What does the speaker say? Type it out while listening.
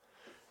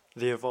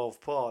The Evolve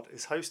Pod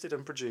is hosted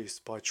and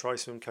produced by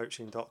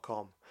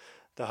TrySwimCoaching.com,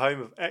 the home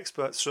of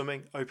expert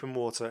swimming, open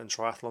water and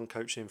triathlon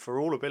coaching for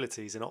all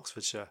abilities in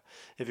Oxfordshire.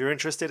 If you're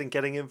interested in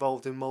getting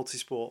involved in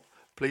multisport,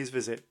 please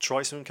visit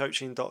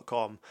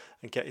TrySwimCoaching.com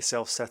and get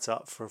yourself set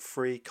up for a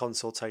free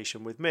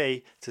consultation with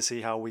me to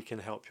see how we can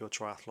help your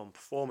triathlon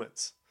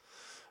performance.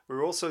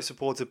 We're also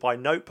supported by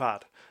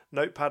Notepad.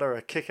 Notepad are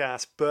a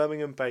kick-ass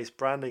Birmingham-based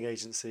branding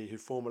agency who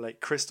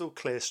formulate crystal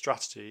clear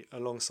strategy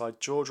alongside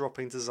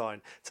jaw-dropping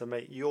design to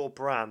make your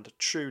brand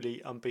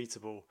truly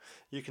unbeatable.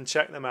 You can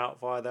check them out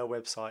via their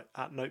website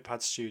at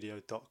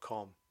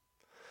notepadstudio.com.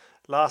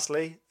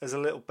 Lastly, as a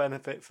little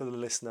benefit for the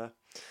listener,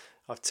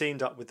 I've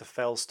teamed up with the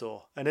Fell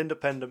Store, an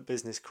independent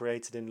business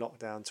created in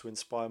lockdown to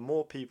inspire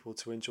more people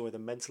to enjoy the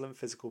mental and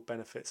physical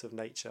benefits of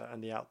nature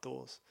and the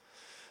outdoors.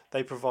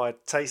 They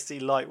provide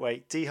tasty,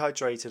 lightweight,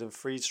 dehydrated and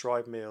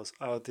freeze-dried meals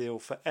ideal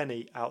for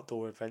any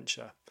outdoor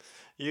adventure.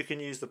 You can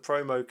use the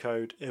promo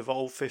code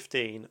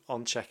EVOLVE15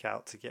 on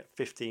checkout to get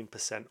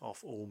 15%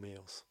 off all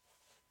meals.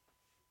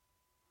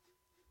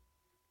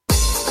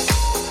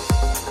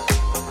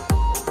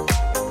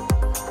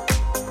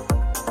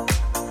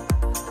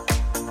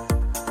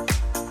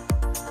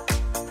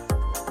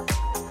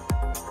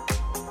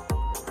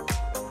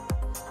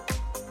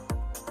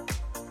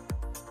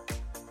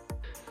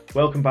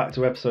 Welcome back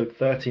to episode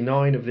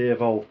 39 of the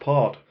Evolve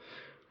Pod.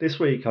 This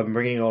week I'm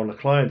bringing on a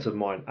client of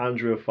mine,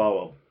 Andrea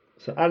Farwell.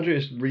 So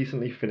Andrea's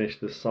recently finished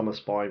the Summer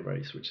Spine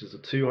Race, which is a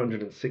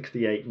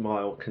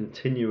 268-mile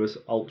continuous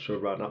ultra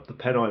run up the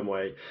Pennine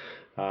Way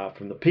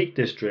from the Peak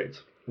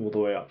District all the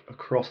way up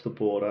across the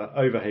border,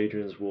 over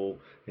Hadrian's Wall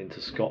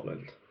into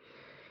Scotland.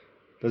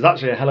 There's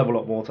actually a hell of a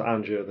lot more to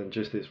Andrea than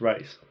just this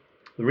race.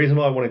 The reason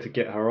why I wanted to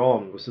get her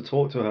on was to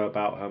talk to her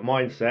about her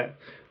mindset,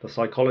 the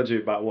psychology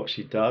about what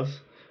she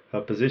does, her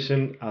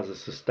position as a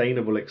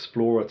sustainable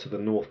explorer to the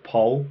North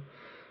Pole,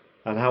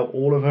 and how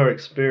all of her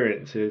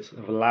experiences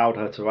have allowed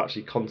her to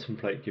actually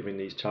contemplate giving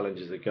these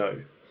challenges a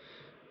go.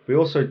 We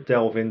also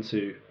delve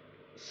into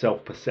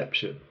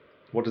self-perception.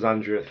 What does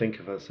Andrea think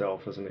of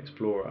herself as an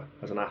explorer,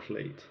 as an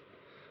athlete?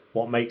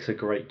 What makes a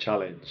great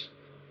challenge?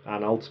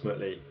 And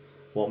ultimately,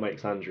 what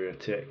makes Andrea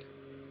tick?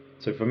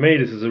 So for me,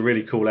 this is a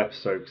really cool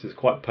episode because it's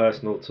quite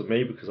personal to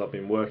me, because I've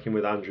been working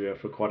with Andrea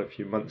for quite a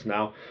few months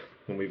now,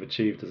 and we've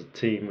achieved as a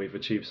team, we've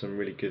achieved some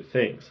really good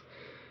things.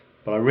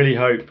 But I really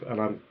hope, and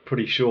I'm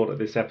pretty sure, that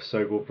this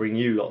episode will bring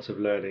you lots of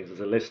learnings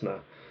as a listener.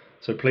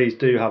 So please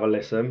do have a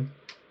listen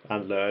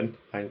and learn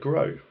and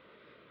grow.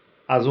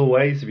 As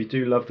always, if you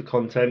do love the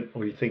content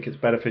or you think it's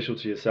beneficial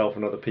to yourself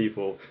and other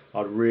people,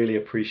 I'd really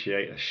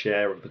appreciate a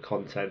share of the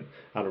content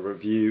and a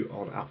review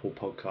on Apple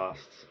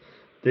Podcasts.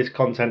 This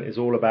content is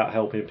all about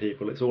helping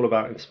people, it's all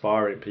about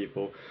inspiring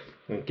people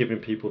and giving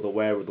people the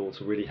wherewithal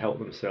to really help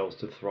themselves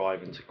to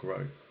thrive and to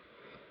grow.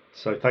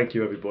 So thank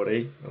you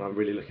everybody, and I'm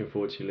really looking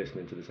forward to you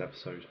listening to this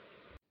episode.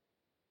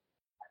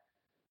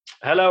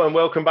 Hello and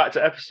welcome back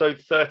to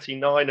episode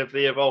 39 of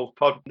the Evolve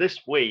Pod.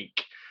 This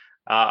week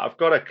I've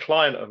got a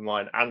client of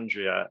mine,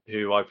 Andrea,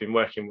 who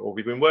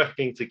we've been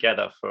working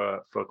together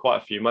for quite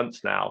a few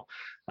months now.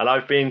 And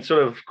I've been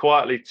sort of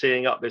quietly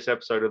teeing up this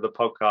episode of the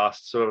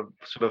podcast, sort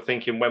of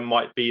thinking when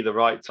might be the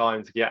right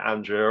time to get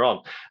Andrea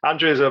on.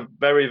 Andrea is a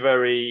very,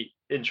 very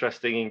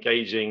interesting,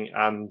 engaging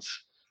and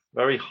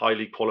very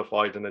highly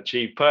qualified and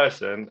achieved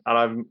person, and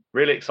I'm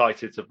really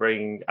excited to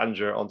bring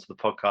Andrea onto the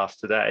podcast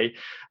today.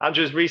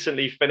 Andrea's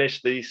recently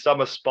finished the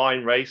Summer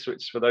Spine Race,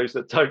 which, for those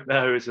that don't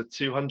know, is a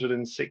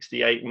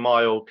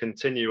 268-mile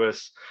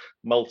continuous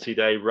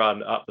multi-day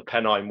run up the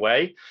Pennine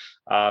Way.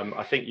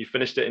 I think you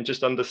finished it in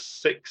just under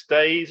 6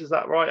 days. Is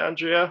that right,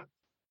 Andrea?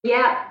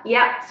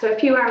 Yeah. So a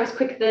few hours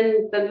quicker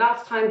than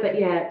last time, but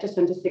yeah, just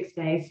under 6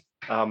 days.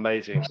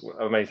 Amazing.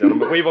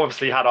 We've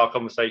obviously had our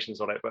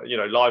conversations on it, but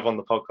live on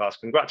the podcast.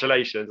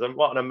 Congratulations, and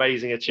what an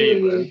amazing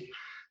achievement.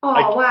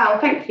 Wow,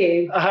 thank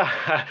you.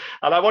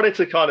 And I wanted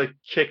to kind of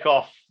kick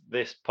off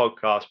this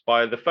podcast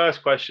by the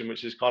first question,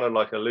 which is kind of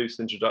like a loose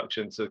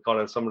introduction to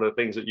kind of some of the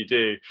things that you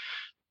do.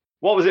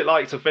 What was it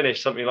like to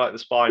finish something like the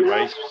Spine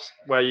Race,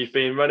 where you've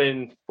been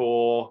running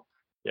for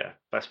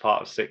best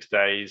part of 6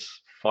 days,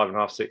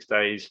 5.5, 6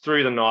 days,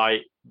 through the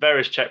night,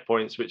 various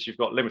checkpoints which you've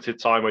got limited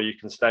time where you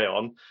can stay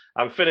on,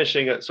 and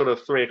finishing at sort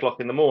of 3 o'clock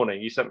in the morning?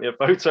 You sent me a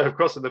photo of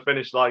crossing the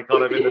finish line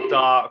kind of in the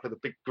dark with a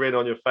big grin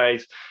on your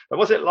face. And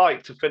what's it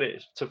like to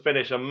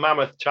finish a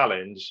mammoth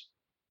challenge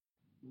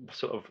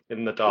sort of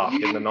in the dark,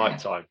 in the night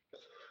time?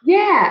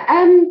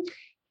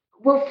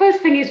 Well,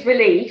 first thing is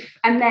relief,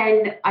 and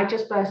then I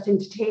just burst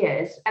into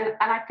tears. And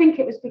I think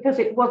it was because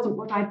it wasn't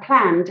what I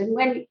planned. And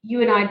when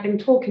you and I had been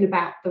talking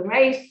about the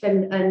race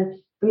and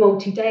the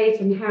multi-days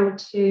and how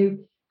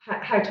to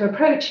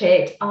approach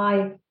it,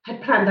 I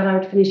had planned that I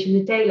would finish in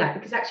the daylight,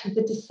 because actually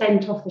the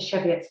descent off the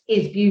Cheviots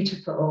is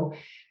beautiful.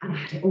 And I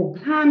had it all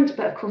planned,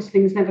 but of course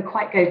things never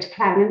quite go to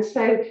plan. And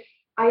so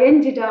I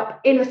ended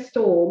up in a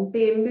storm,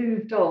 being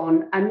moved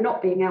on and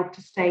not being able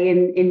to stay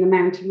in the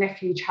mountain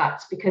refuge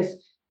huts because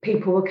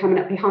people were coming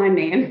up behind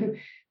me and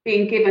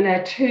being given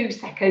a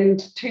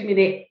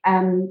 2-minute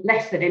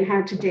lesson in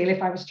how to deal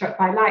if I was struck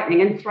by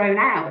lightning and thrown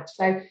out.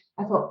 So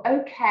I thought,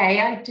 okay,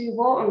 I do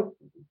what? And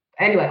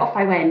anyway, off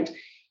I went.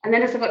 And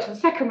then as I got to the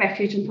second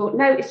refuge and thought,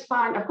 no, it's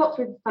fine. I've got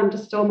through the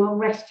thunderstorm. I'll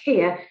rest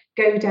here,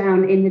 go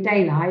down in the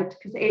daylight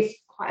because it is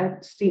quite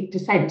a steep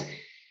descent.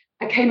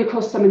 I came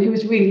across someone who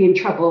was really in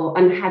trouble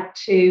and had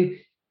to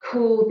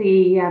call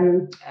the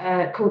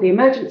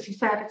emergency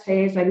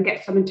services and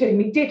get someone to him.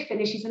 He did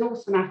finish. He's an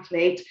awesome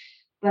athlete.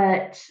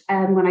 But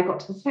when I got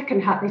to the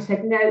second hut, they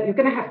said, no, you're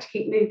going to have to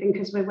keep moving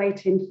because we're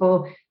waiting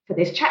for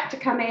this chap to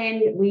come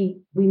in.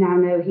 We now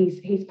know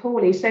he's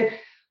poorly. So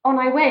on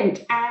I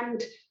went,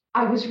 and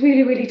I was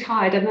really, really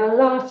tired. And the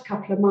last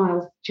couple of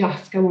miles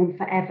just go on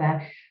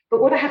forever. But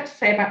what I have to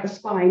say about the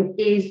Spine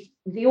is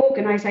the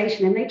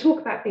organisation, and they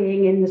talk about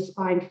being in the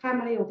Spine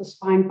family or the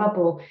Spine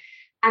bubble.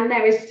 And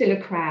there is still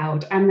a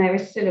crowd, and there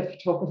is still a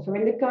photographer,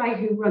 and the guy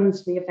who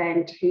runs the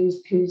event,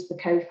 who's the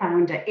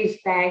co-founder, is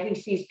there. He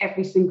sees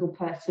every single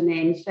person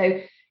in.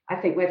 So I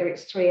think whether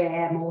it's 3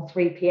 a.m. or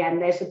 3 p.m.,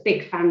 there's a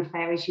big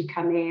fanfare as you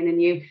come in,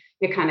 and you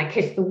kind of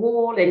kiss the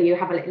wall, and you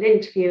have a little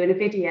interview and a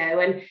video,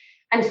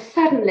 and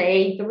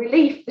suddenly the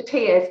relief, the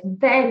tears,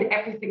 then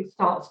everything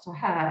starts to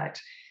hurt,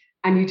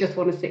 and you just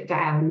want to sit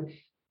down.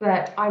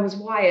 But I was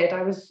wired.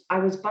 I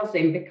was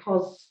buzzing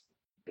because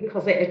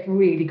it had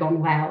really gone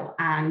well,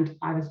 and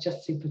I was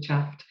just super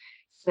chuffed.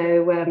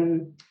 So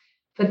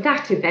for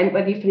that event,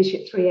 whether you finish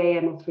at 3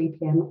 a.m. or 3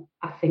 p.m.,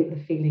 I think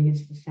the feeling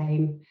is the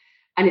same.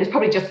 And it's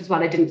probably just as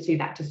well I didn't see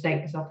that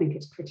descent because I think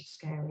it's pretty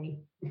scary.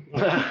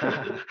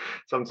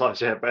 Sometimes,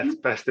 yeah,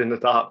 best in the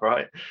dark,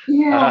 right?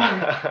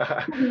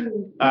 Yeah.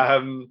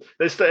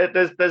 There's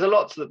a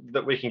lot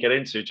that we can get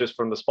into just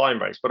from the Spine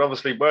race, but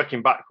obviously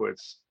working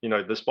backwards,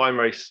 the Spine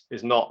race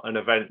is not an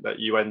event that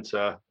you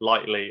enter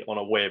lightly on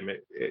a whim.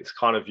 It's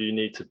kind of, you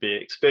need to be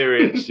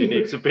experienced, you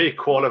need to be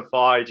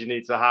qualified, you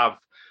need to have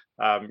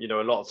a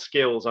lot of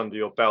skills under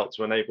your belt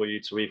to enable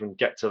you to even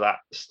get to that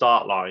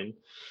start line.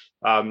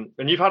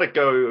 And you've had a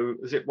go,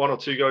 is it 1 or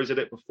 2 goes at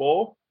it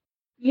before?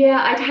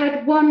 Yeah, I'd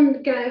had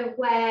one go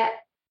where,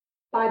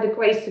 by the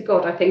grace of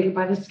God, I think, and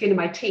by the skin of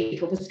my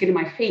teeth or the skin of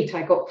my feet,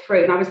 I got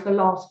through, and I was the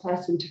last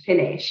person to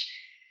finish.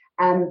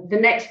 The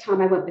next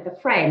time I went with a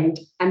friend,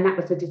 and that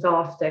was a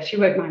disaster. She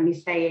won't mind me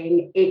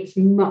saying it's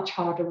much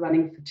harder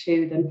running for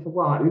 2 than for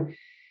 1,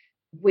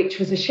 which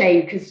was a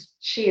shame because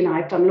she and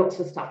I have done lots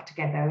of stuff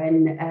together,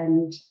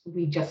 and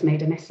we just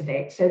made a mess of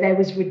it. So there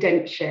was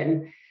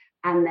redemption,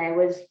 and there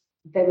was,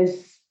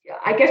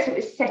 I guess it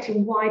was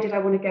setting, why did I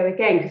want to go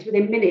again? Because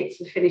within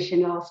minutes of finishing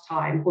last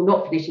time, or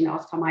not finishing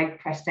last time, I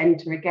pressed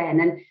enter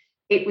again. And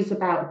it was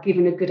about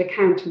giving a good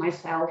account of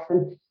myself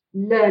and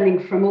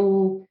learning from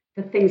all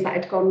the things that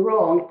had gone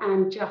wrong,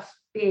 and just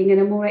being in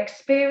a more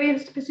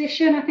experienced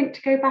position, I think,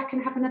 to go back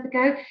and have another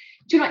go.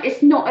 Do you know,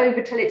 it's not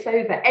over till it's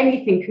over.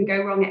 Anything can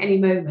go wrong at any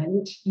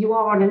moment. You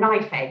are on a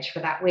knife edge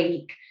for that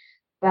week.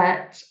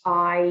 But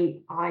I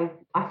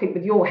think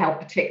with your help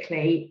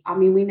particularly, I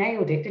mean, we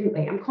nailed it, didn't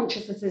we? I'm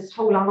conscious there's this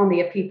whole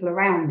army of people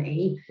around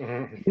me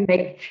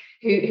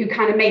who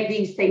kind of make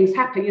these things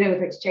happen,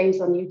 whether it's James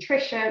on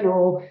nutrition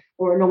or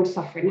a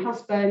long-suffering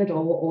husband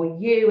or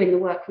you in the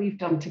work we've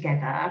done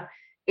together.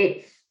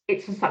 It's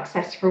a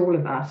success for all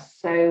of us.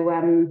 So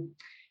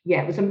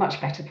it was a much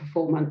better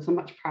performance. I'm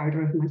much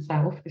prouder of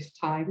myself this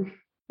time.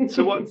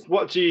 So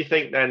what do you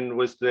think then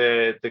was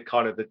the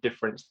kind of the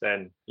difference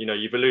then?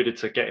 You've alluded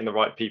to getting the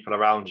right people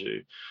around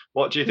you.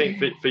 What do you think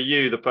for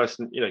you, the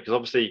person, because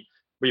obviously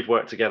we've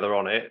worked together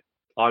on it.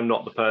 I'm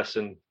not the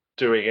person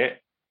doing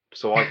it.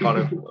 So I kind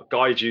of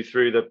guide you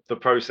through the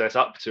process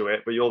up to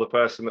it, but you're the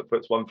person that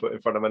puts one foot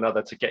in front of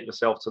another to get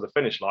yourself to the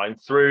finish line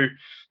through,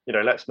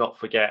 let's not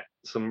forget,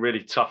 some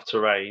really tough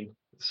terrain,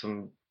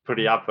 some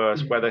pretty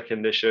adverse weather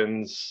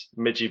conditions,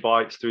 midgy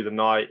bites through the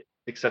night,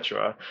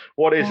 etc.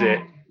 What is it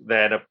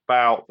then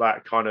about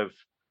that kind of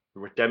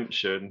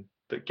redemption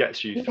that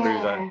gets you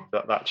through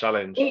that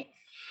challenge?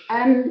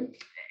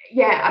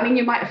 I mean,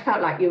 you might have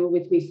felt like you were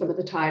with me some of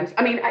the times.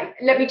 I mean,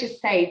 let me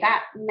just say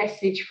that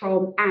message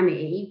from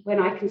Annie, when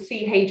I can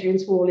see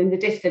Hadrian's Wall in the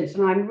distance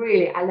and I'm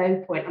really at a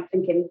low point, I'm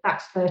thinking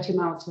that's 30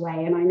 miles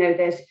away, and I know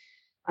there's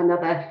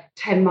another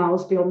 10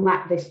 miles beyond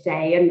that this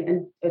day.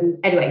 And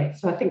anyway,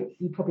 so I think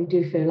you probably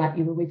do feel like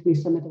you were with me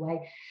some of the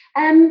way.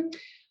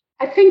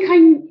 I think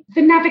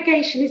the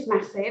navigation is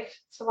massive.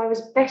 So I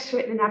was better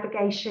at the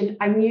navigation.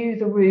 I knew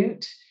the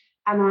route,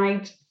 and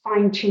I'd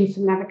fine-tuned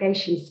some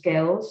navigation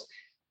skills.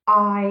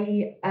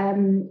 I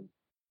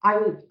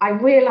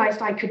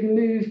realised I could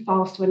move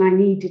fast when I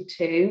needed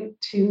to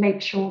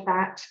make sure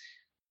that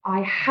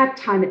I had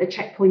time at the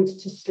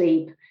checkpoints to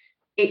sleep.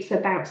 It's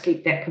about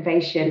sleep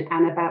deprivation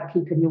and about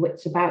keeping your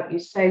wits about you.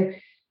 So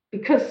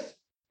because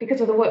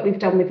of the work we've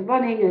done with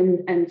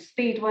running and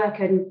speed work,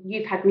 and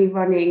you've had me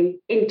running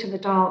into the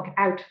dark,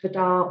 out of the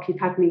dark, you've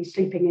had me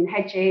sleeping in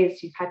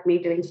hedges, you've had me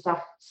doing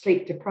stuff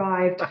sleep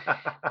deprived.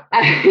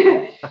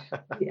 I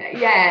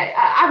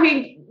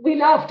mean, we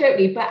laugh, don't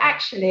we? But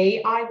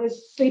actually, I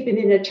was sleeping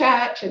in a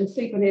church and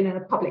sleeping in a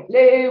public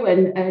loo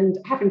and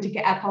having to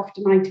get up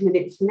after 90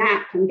 minutes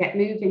nap and get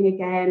moving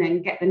again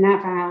and get the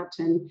nav out.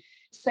 And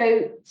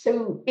so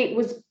it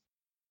was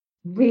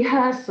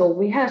rehearse.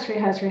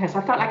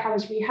 I felt like I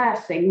was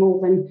rehearsing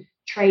more than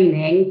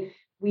training.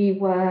 We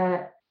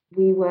were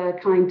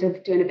kind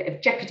of doing a bit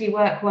of Jeopardy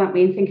work, weren't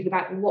we? And thinking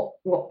about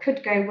what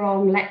could go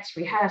wrong. Let's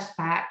rehearse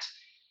that.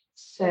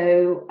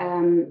 So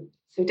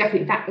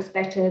definitely that was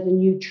better. The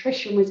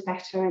nutrition was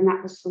better, and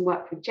that was some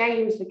work with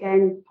James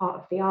again, part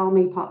of the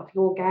army, part of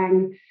your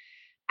gang.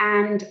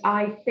 And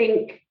I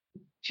think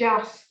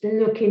just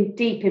looking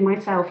deep in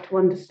myself to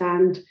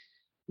understand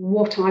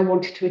what I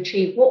wanted to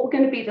achieve, what were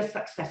going to be the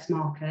success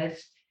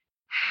markers,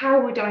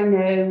 how would I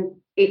know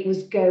it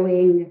was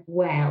going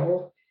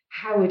well,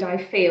 how would I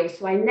feel?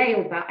 So I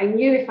nailed that. I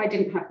knew if I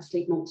didn't have the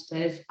sleep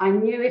monsters, I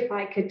knew if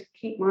I could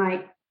keep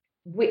my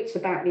wits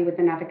about me with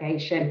the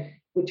navigation,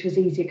 which was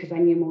easier because I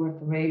knew more of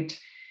the route.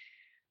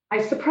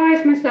 I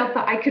surprised myself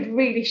that I could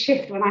really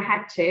shift when I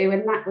had to,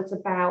 and that was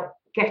about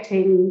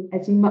getting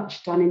as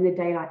much done in the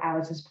daylight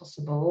hours as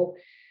possible.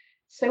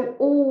 So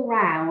all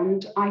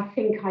round, I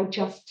think I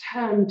just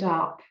turned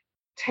up,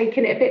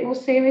 taking it a bit more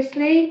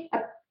seriously,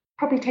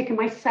 probably taken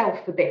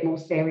myself a bit more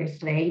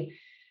seriously,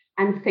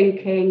 and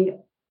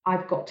thinking,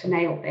 I've got to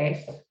nail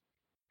this.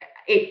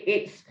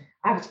 It's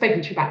I've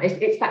spoken to you about this.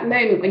 It's that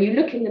moment when you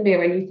look in the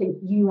mirror and you think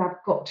you have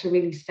got to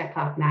really step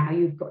up now.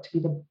 You've got to be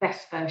the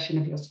best version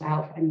of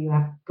yourself and you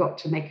have got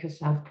to make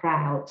yourself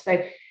proud.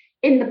 So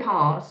in the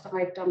past,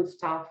 I've done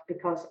stuff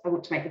because I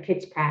want to make the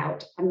kids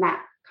proud, and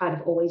that kind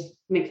of always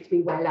makes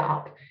me well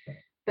up.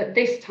 But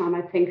this time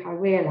I think I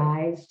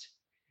realised,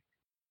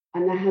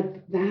 and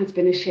there has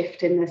been a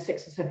shift in the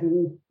 6 or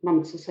 7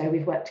 months or so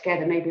we've worked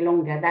together, maybe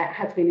longer, there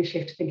has been a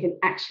shift thinking,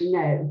 actually,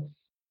 no,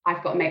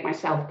 I've got to make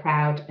myself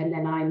proud, and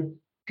then I'm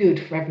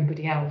good for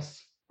everybody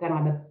else. Then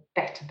I'm a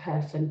better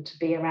person to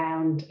be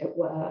around at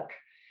work,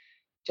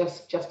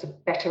 just a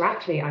better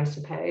athlete, I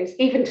suppose.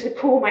 Even to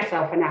call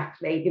myself an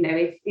athlete,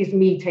 is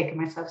me taking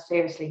myself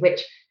seriously,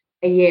 which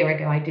a year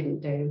ago I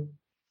didn't do.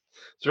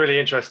 It's really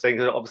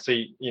interesting.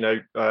 Obviously,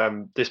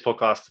 this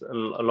podcast,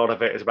 a lot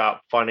of it is about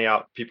finding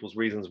out people's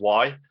reasons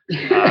why,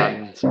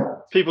 and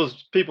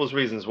people's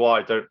reasons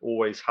why don't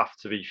always have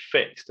to be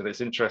fixed. And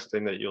it's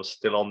interesting that you're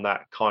still on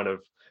that kind of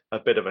a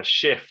bit of a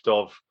shift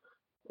of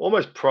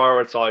almost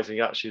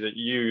prioritizing actually that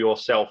you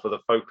yourself are the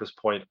focus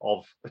point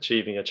of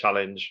achieving a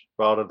challenge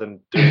rather than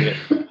doing it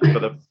for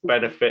the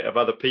benefit of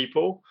other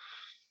people.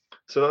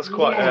 So that's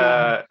quite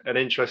an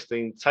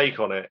interesting take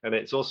on it. And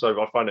it's also,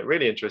 I find it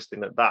really interesting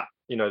that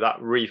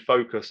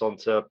refocus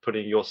onto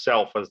putting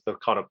yourself as the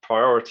kind of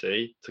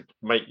priority to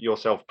make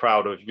yourself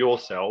proud of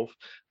yourself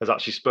has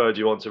actually spurred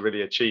you on to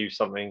really achieve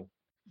something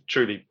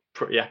truly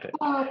pretty epic.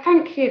 Oh,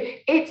 thank you.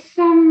 It's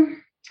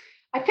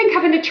I think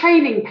having a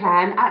training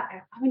plan,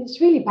 I mean,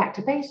 it's really back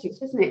to basics,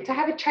 isn't it? To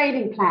have a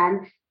training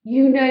plan,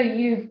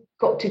 you've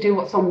got to do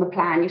what's on the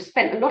plan. You've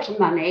spent a lot of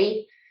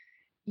money.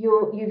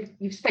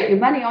 You've spent your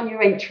money on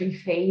your entry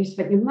fee. You've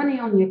spent your money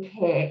on your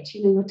kit.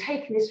 You're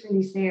taking this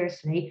really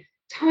seriously.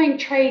 Time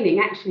training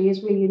actually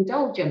is really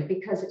indulgent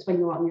because it's when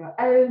you're on your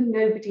own.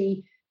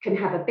 Nobody can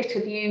have a bit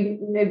of you.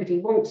 Nobody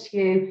wants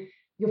you.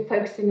 You're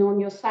focusing on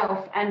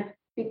yourself. And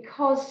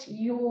because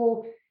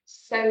you're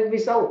so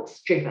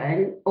results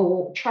driven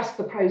or trust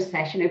the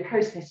process,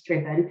 process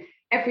driven,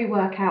 every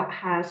workout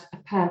has a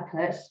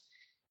purpose.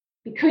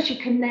 Because you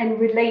can then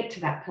relate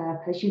to that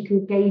purpose, you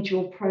can gauge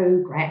your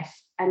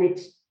progress, and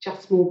it's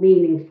just more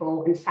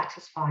meaningful and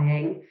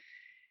satisfying.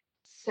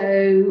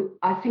 So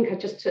I think I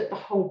just took the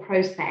whole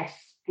process,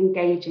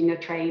 engaging a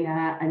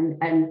trainer,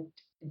 and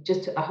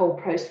just took the whole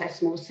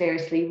process more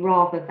seriously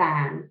rather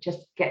than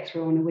just get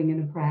through on a wing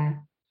and a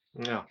prayer.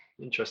 Yeah,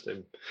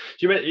 interesting.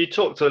 You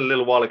talked a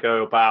little while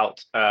ago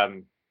about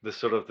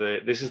this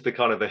is the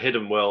kind of the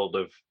hidden world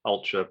of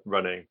ultra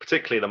running,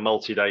 particularly the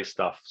multi-day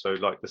stuff. So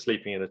like the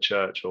sleeping in a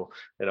church or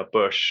in a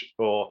bush,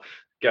 or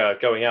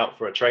going out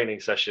for a training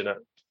session at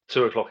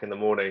 2:00 in the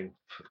morning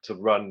to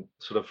run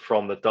sort of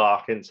from the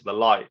dark into the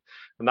light,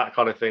 and that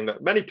kind of thing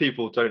that many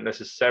people don't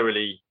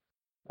necessarily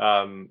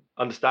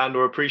understand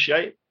or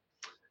appreciate.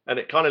 And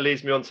it kind of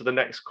leads me on to the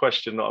next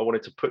question that I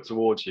wanted to put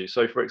towards you.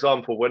 So for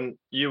example, when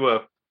you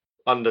were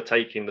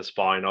undertaking the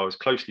spine, I was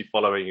closely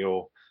following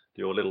your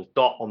little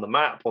dot on the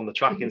map on the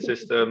tracking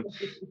system,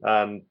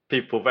 and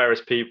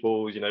various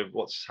people,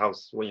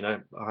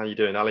 how you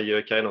doing, Ali, you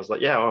okay? And I was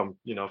like, yeah,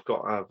 I've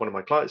got one of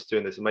my clients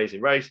doing this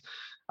amazing race,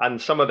 and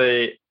some of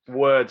the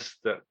words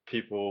that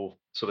people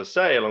sort of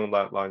say along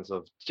that lines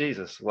of,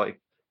 Jesus, like,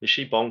 is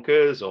she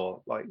bonkers,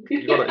 or like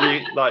you've got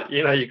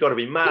to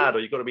be mad, or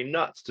you've got to be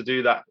nuts to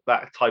do that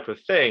type of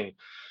thing.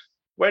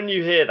 When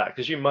you hear that,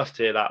 because you must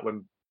hear that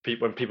when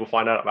people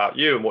find out about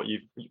you and what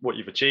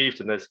you've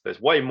achieved, and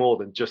there's way more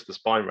than just the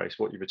spine race,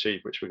 what you've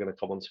achieved, which we're going to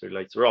come on to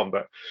later on.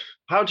 But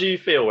how do you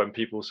feel when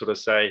people sort of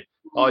say,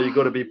 oh, you've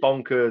got to be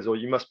bonkers, or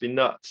you must be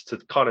nuts to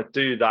kind of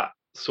do that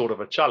sort of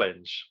a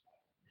challenge?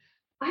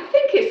 I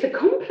think it's a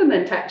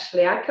compliment,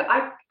 actually.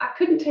 I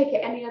couldn't take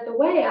it any other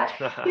way.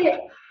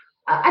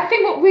 I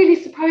think what really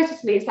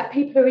surprises me is that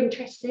people are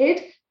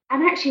interested,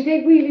 and actually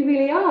they really,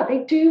 really are.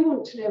 They do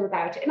want to know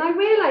about it. And I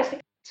realise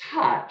that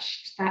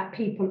touched that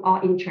people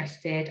are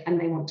interested and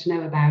they want to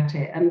know about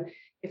it. And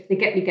if they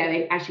get me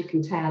going, as you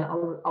can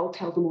tell, I'll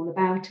tell them all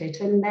about it.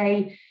 And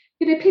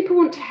people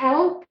want to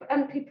help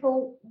and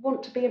people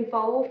want to be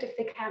involved if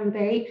they can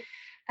be.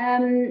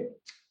 Um,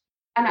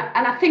 and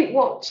I think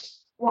what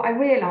I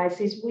realise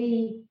is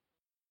we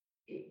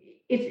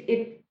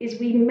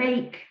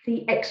make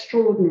the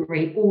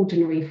extraordinary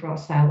ordinary for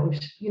ourselves.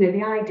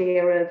 The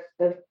idea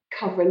of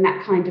covering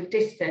that kind of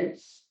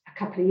distance a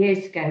couple of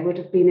years ago would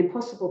have been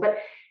impossible. But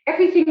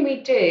everything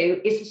we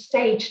do is a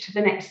stage to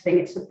the next thing.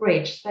 It's a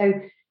bridge. So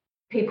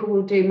people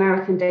will do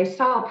Marathon des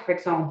Sables, for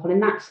example,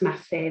 and that's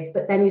massive.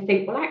 But then you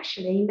think, well,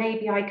 actually,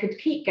 maybe I could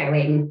keep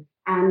going.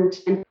 And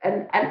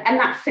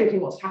that's simply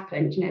what's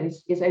happened,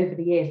 is over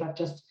the years, I've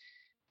just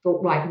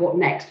thought, right, what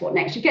next? What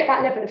next? You get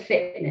that level of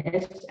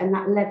fitness and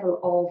that level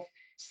of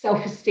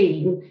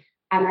self-esteem.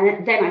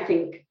 And then I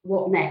think,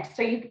 what next?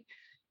 So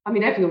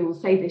everyone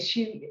will say this,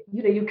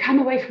 you come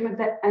away from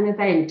an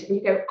event and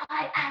you go,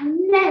 I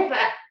am never,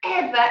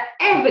 ever,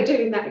 ever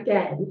doing that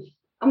again.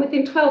 And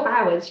within 12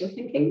 hours, you're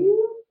thinking,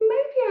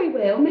 maybe I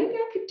will, maybe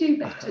I could do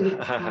better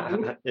next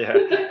time.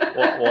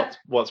 Yeah.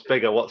 What's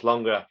bigger, what's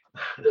longer?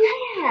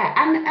 Yeah,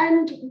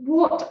 and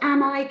what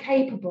am I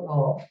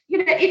capable of?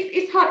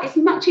 It's hard. It's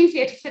much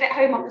easier to sit at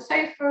home on the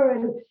sofa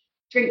and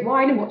drink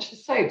wine and watch the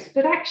soaps,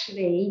 but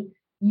actually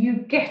you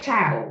get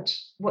out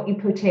what you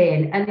put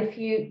in. And if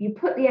you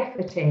put the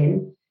effort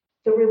in,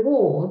 the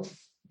rewards,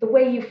 the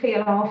way you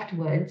feel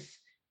afterwards,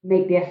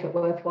 make the effort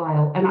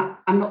worthwhile. And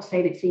I'm not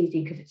saying it's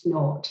easy, because it's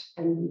not.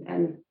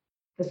 And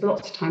there's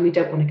lots of time we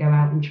don't want to go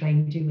out and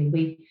train, do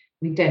we?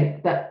 We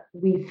don't, but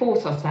we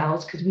force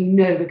ourselves because we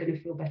know we're going to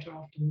feel better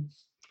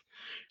afterwards.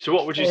 So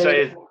what would you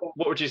say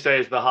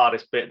is the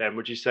hardest bit then?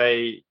 Would you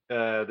say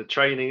the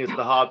training is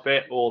the hard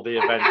bit, or the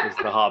event is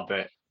the hard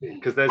bit?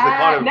 Because there's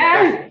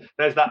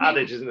there's that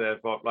adage, isn't there?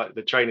 Like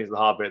the training is the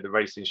hard bit, the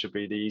racing should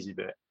be the easy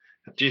bit.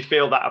 Do you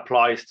feel that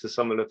applies to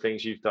some of the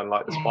things you've done,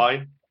 like the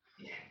spine?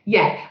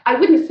 Yeah, I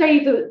wouldn't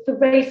say that the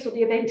race or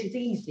the event is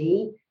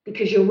easy,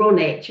 because you're on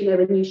it,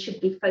 and you should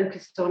be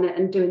focused on it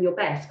and doing your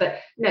best. But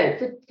no,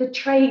 the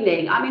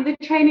training, the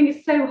training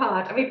is so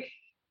hard.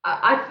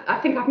 I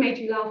think I've made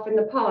you laugh in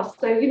the past.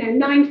 So,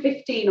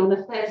 9:15 on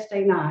a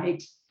Thursday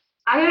night,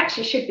 I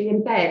actually should be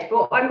in bed.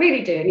 But what I'm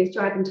really doing is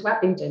driving to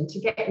Abingdon to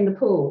get in the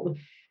pool.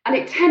 And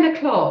at 10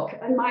 o'clock,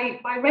 and my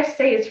rest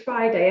day is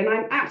Friday, and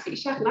I'm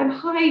absolutely shattered. I'm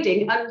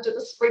hiding under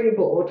the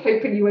springboard,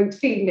 hoping you won't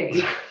see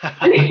me,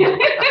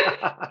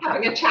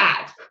 having a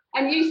chat.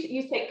 And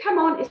you say, come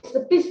on, it's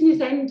the business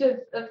end of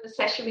the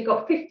session. We've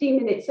got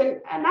 15 minutes.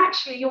 And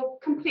actually, you're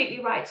completely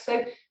right.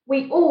 So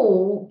we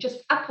all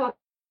just up our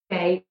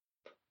day,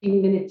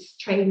 15 minutes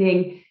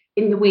training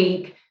in the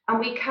week. And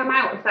we come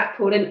out of that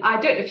pool. And I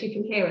don't know if you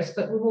can hear us,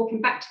 but we're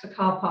walking back to the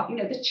car park.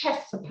 The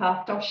chests are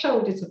puffed, our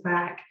shoulders are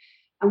back.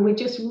 And we're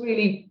just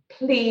really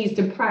pleased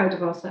and proud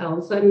of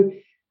ourselves. And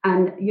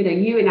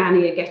you and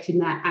Annie are getting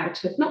that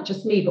out of not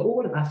just me, but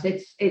all of us.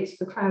 It's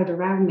the crowd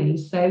around me.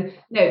 So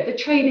no, the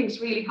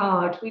training's really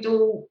hard. We'd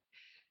all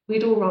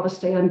rather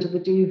stay under the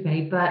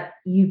duvet, but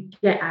you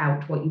get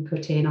out what you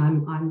put in.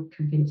 I'm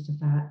convinced of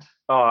that.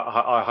 Oh,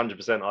 I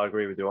 100%. I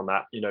agree with you on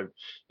that.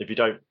 If you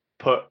don't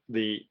put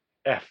the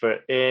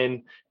effort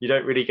in, you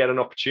don't really get an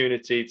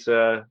opportunity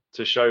to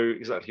show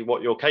exactly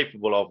what you're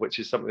capable of, which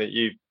is something that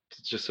you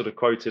just sort of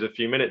quoted a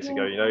few minutes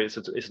ago. It's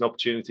an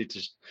opportunity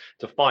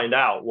to find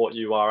out what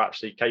you are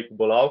actually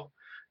capable of.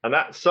 And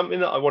that's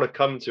something that I want to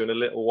come to in a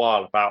little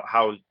while, about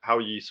how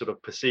you sort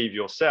of perceive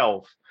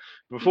yourself.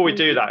 Before we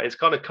do that, it's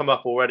kind of come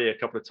up already a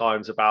couple of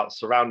times about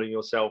surrounding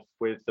yourself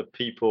with the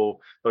people,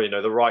 or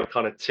the right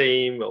kind of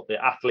team, or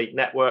the athlete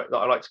network that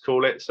I like to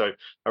call it. So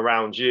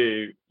around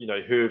you,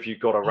 who have you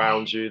got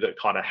around you that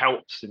kind of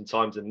helps in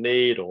times of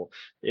need or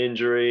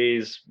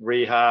injuries,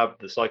 rehab,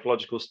 the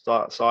psychological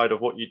side of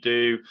what you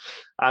do.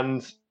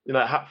 And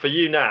for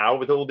you now,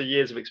 with all the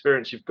years of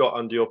experience you've got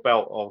under your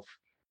belt of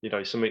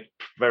some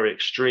very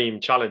extreme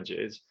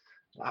challenges,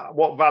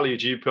 what value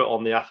do you put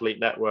on the athlete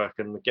network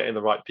and getting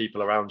the right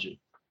people around you?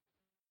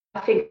 I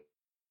think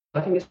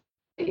it's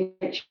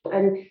essential.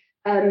 And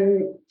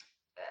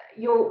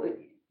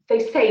they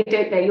say,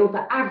 don't they, you're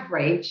the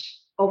average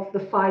of the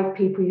 5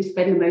 people you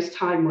spend the most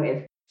time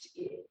with.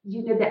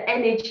 The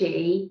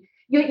energy,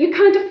 you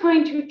kind of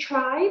find your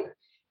tribe,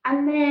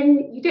 and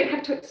then you don't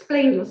have to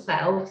explain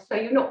yourself, so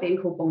you're not being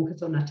called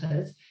bonkers or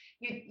nutters.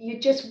 You're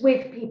just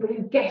with people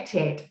who get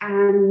it,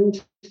 and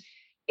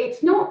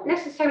it's not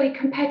necessarily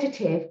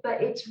competitive,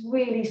 but it's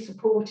really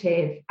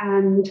supportive,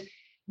 and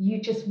you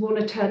just want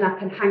to turn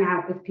up and hang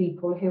out with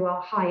people who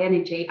are high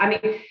energy.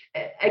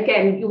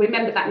 Again, you'll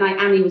remember that night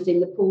Annie was in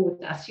the pool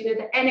with us.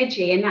 The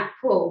energy in that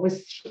pool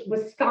was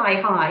sky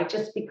high,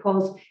 just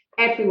because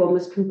everyone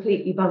was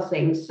completely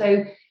buzzing.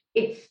 So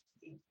it's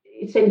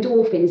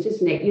endorphins,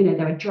 isn't it?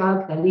 They're a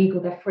drug, they're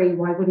legal, they're free.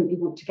 Why wouldn't you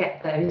want to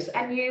get those?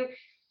 And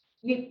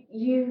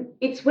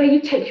it's where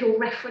you take your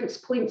reference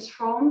points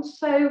from.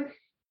 So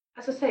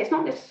as I say, it's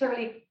not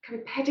necessarily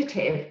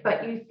competitive,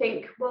 but you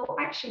think, well,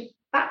 actually,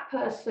 that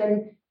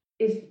person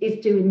is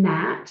doing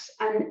that,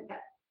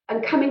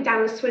 and coming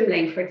down the swim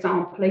lane, for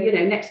example,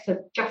 next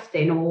to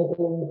Justin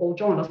or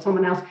John or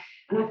someone else,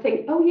 and I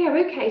think, oh yeah,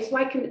 okay, so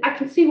I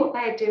can see what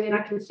they're doing,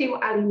 I can see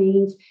what Ali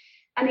means,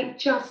 and it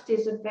just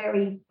is a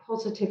very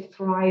positive,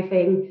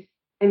 thriving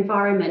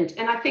environment.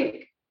 And I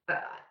think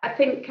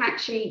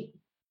actually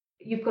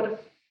you've got to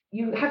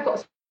you have got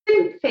to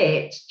stay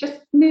fit, just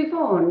move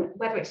on,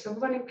 whether it's a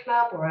running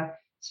club or a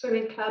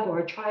swimming club or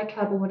a tri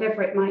club or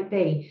whatever it might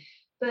be.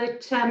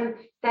 But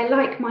they're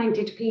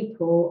like-minded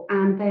people,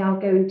 and they are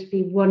going to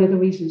be one of the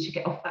reasons you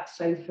get off that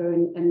sofa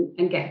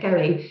and get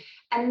going.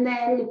 And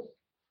then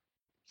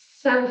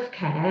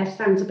self-care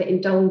sounds a bit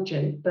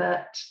indulgent,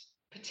 but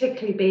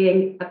particularly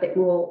being a bit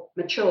more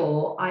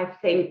mature, I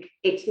think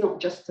it's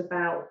not just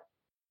about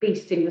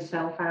beasting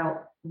yourself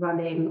out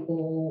running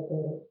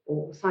or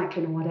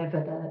cycling or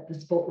whatever the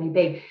sport may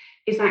be.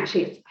 It's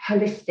actually, it's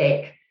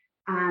holistic.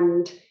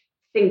 And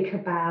think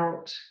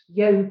about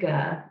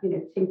yoga,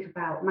 think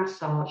about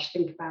massage,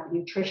 think about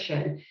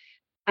nutrition.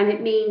 And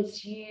it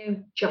means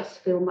you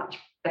just feel much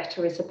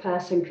better as a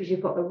person because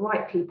you've got the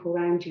right people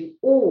around you,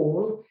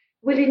 all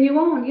willing you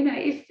on.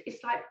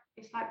 It's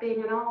like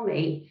being an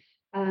army,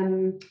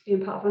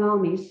 being part of an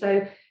army.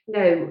 So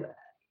no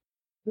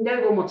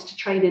one wants to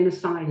train in a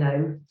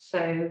silo.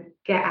 So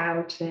get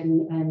out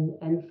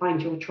and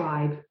find your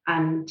tribe.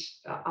 And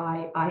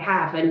I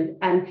have,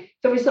 and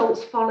the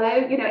results follow.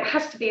 It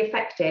has to be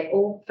effective.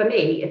 Or for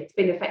me, it's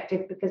been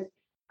effective because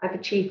I've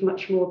achieved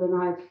much more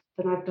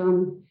than I've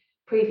done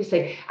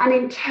previously. And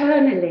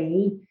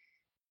internally,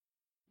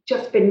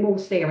 just been more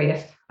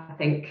serious, I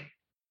think.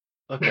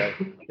 Okay,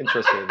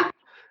 interesting.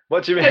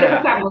 What do you mean?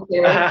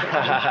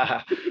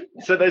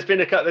 So there's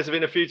been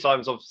a few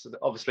times,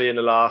 obviously, in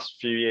the last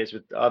few years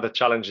with other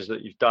challenges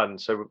that you've done.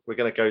 So we're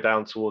going to go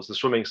down towards the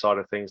swimming side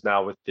of things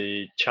now with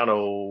the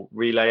channel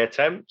relay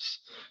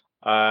attempts,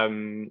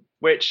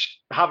 which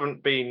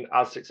haven't been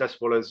as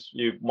successful as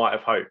you might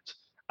have hoped.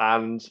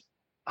 And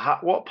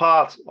what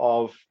part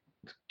of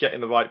getting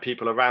the right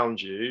people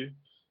around you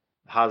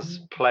has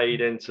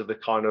played into the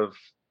kind of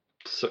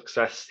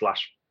success /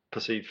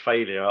 perceived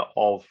failure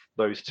of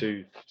those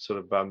two sort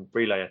of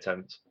relay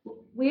attempts?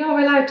 We are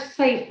allowed to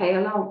say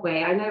fail, aren't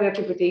we? I know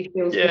everybody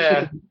feels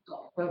yeah,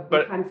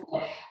 but I mean,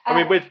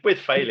 uh, with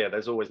failure,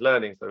 there's always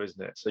learnings, though,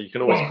 isn't it? So you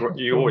can always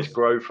always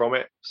grow from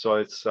it. So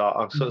it's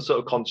I'm sort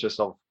of conscious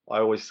of. I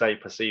always say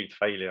perceived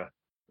failure,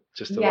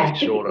 just to make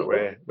sure that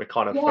we're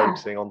kind of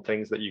focusing on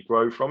things that you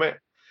grow from it.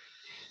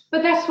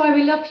 But that's why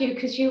we love you,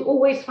 because you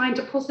always find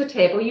a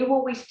positive, or you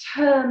always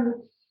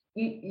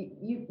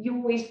you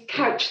always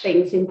couch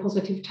things in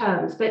positive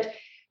terms. But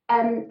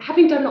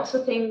having done lots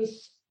of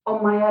things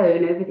on my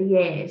own over the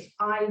years,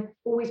 I've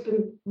always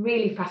been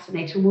really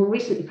fascinated, or more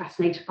recently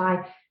fascinated,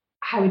 by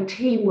how a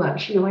team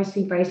works. I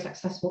see very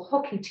successful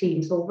hockey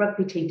teams or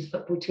rugby teams,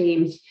 football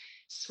teams,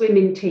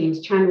 swimming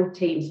teams, channel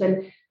teams.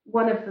 And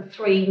one of the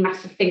three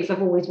massive things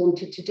I've always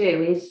wanted to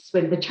do is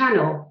swim the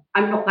channel.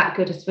 I'm not that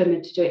good a swimmer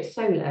to do it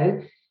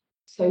solo.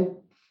 So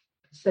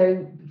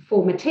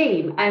form a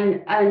team.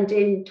 And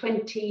in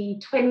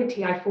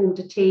 2020, I formed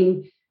a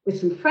team with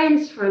some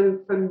friends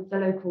from the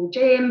local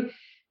gym.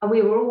 And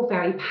we were all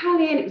very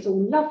pally, and it was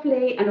all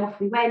lovely. And off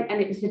we went,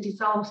 and it was a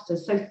disaster.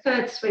 So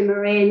third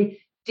swimmer in,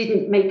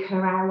 didn't make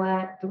her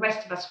hour. The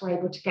rest of us were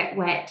able to get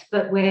wet,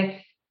 but we're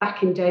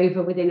back in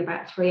Dover within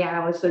about 3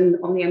 hours and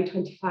on the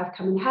M25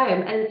 coming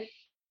home. And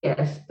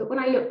yes, but when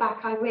I look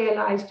back, I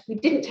realised we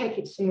didn't take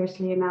it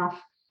seriously enough.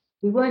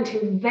 We weren't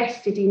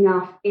invested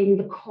enough in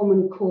the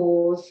common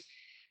cause,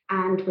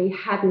 and we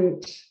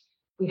hadn't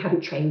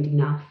trained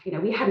enough.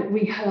 We hadn't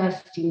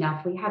rehearsed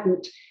enough. We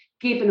hadn't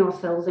given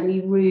ourselves any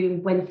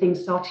room when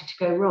things started to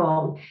go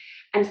wrong.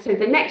 And so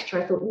the next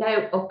year I thought,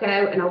 no, I'll go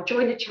and I'll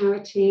join a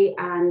charity,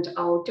 and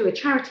I'll do a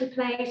charity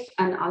place,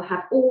 and I'll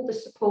have all the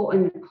support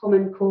and the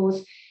common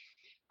cause.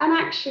 And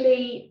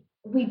actually,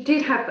 we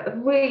did have a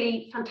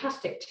really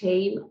fantastic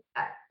team,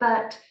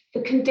 but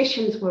the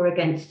conditions were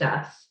against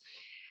us.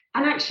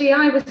 And actually,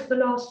 I was the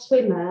last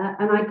swimmer,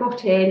 and I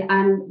got in,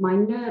 and my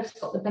nerves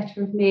got the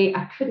better of me.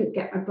 I couldn't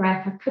get my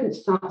breath. I couldn't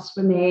start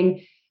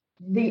swimming.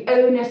 The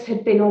onus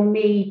had been on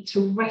me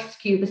to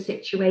rescue the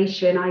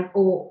situation.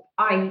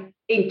 I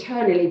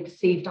internally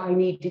perceived I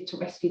needed to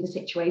rescue the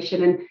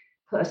situation and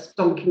put a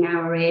stonking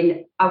hour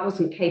in. I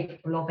wasn't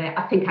capable of it.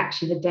 I think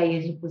actually the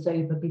day was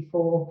over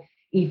before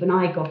even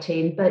I got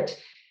in, but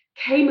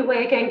came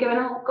away again going,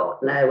 oh God,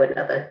 no,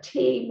 another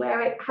team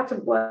where it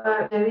hasn't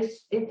worked.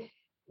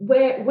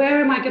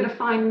 Where am I going to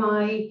find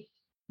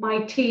my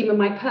team and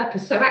my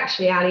purpose? So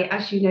actually, Ali,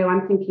 as you know,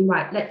 I'm thinking,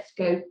 right, let's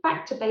go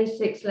back to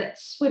basics.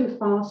 Let's swim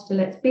faster.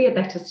 Let's be a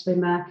better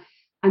swimmer,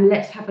 and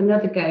let's have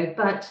another go.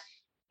 But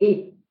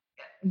the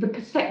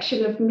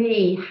perception of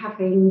me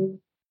having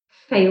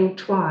failed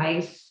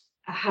twice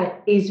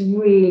is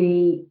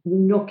really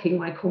knocking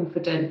my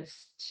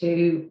confidence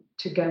to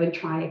go and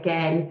try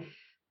again.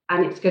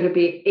 and it is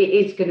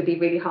going to be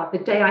really hard. The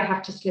day I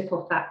have to slip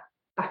off that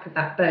back of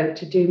that boat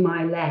to do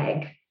my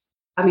leg,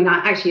 I mean,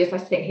 actually, as I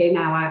sit here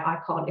now, I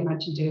can't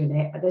imagine doing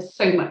it. There's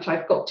so much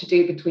I've got to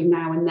do between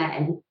now and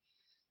then.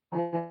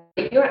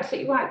 You're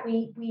absolutely right.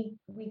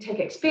 We take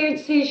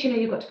experiences. You know,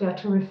 you've got to be able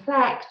to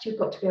reflect. You've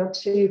got to be able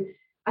to,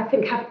 I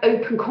think, have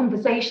open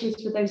conversations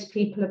with those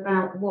people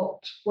about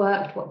what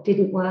worked, what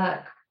didn't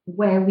work,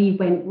 where we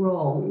went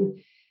wrong,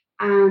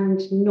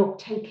 and not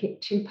take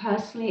it too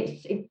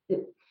personally.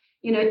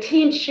 You know, a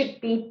team should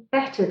be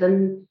better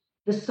than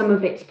the sum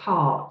of its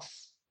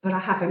parts, but I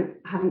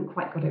haven't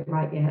quite got it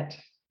right yet.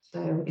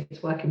 So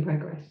it's work in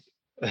progress.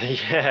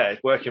 Yeah,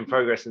 work in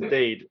progress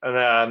indeed.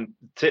 And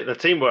the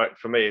teamwork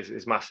for me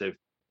is massive.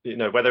 You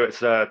know, whether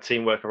it's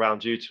teamwork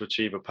around you to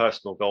achieve a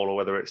personal goal, or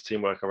whether it's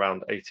teamwork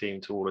around a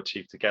team to all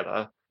achieve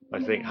together,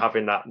 I think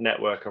having that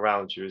network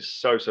around you is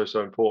so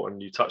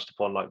important. You touched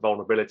upon like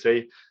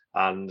vulnerability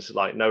and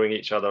like knowing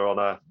each other on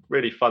a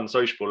really fun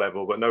sociable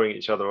level, but knowing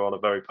each other on a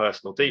very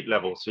personal, deep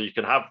level. So you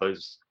can have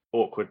those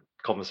awkward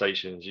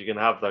conversations, you can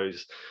have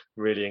those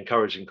really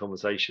encouraging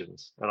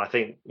conversations. And I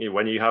think, you know,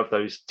 when you have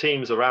those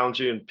teams around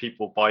you and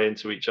people buy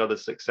into each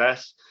other's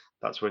success,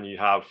 that's when you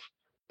have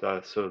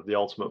the sort of the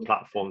ultimate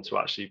platform to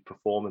actually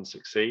perform and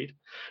succeed.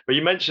 But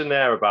you mentioned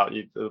there about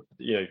you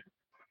know,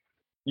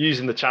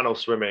 using the channel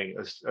swimming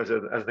as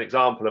an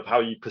example of how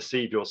you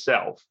perceive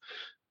yourself.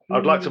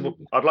 I'd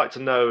like to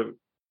know.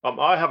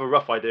 I have a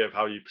rough idea of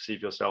how you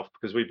perceive yourself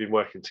because we've been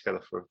working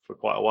together for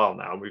quite a while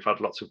now, and we've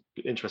had lots of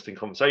interesting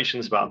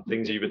conversations about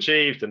things you've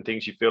achieved and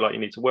things you feel like you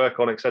need to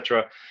work on,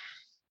 etc.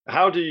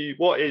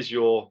 What is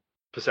your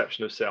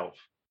perception of self?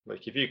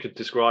 Like, if you could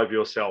describe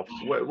yourself,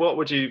 what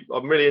would you?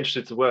 I'm really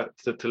interested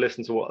to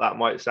listen to what that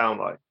might sound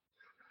like.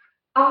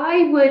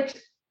 I would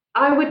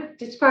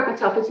describe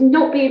myself as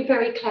not being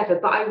very clever,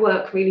 but I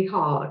work really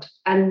hard,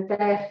 and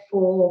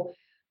therefore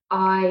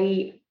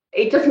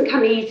it doesn't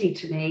come easy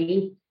to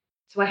me.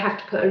 So I have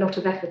to put a lot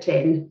of effort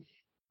in,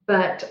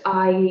 but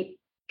I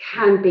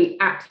can be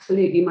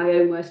absolutely my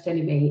own worst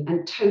enemy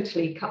and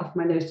totally cut off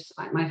my nose to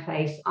spite my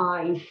face.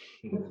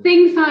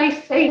 Things I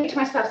say to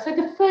myself. So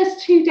the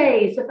first 2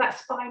 days of that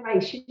spine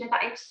race, you know,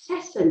 that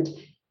incessant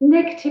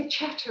negative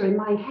chatter in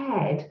my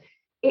head,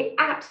 it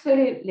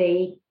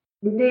absolutely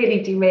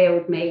nearly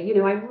derailed me. You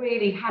know, I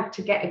really had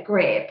to get a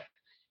grip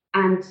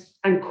and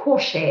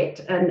quash it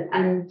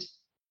and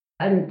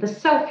the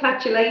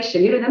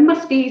self-flagellation, you know, there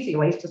must be easier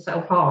ways to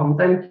self-harm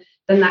than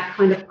that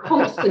kind of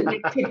constant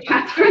negative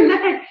chatter in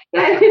there.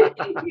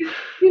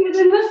 You know,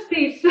 there must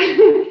be. So,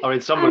 I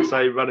mean, some would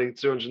say running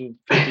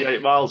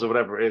 258 miles or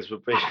whatever it is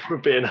would be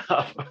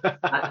enough.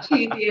 Much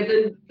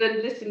easier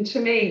than listen to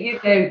me, you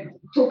know,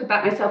 talk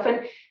about myself.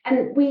 And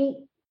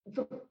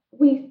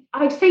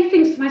I say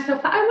things to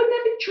myself that I would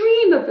never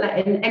dream of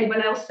letting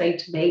anyone else say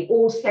to me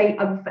or say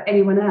of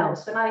anyone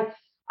else. And I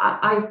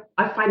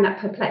find that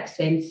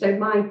perplexing. So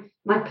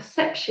my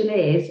perception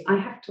is I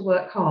have to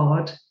work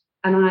hard,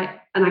 and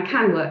I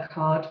can work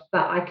hard,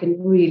 but I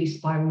can really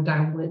spiral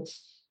downwards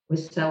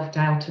with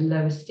self-doubt and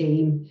low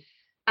esteem.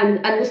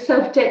 And the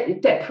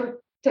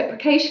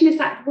self-deprecation, is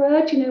that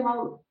word? You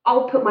know,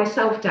 I'll put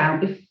myself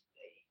down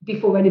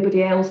before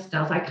anybody else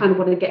does. I kind of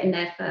want to get in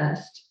there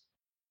first.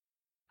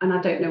 And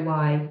I don't know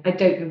why.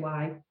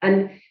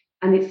 And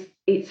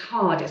it's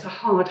hard. It's a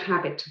hard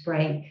habit to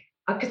break.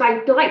 Because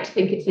I'd like to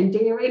think it's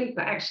endearing,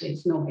 but actually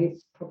it's not.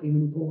 It's probably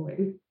really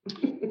boring.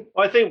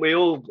 I think we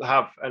all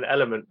have an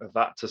element of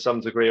that to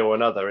some degree or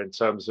another, in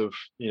terms of,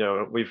 you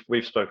know,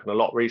 we've spoken a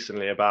lot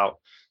recently about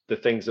the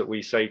things that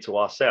we say to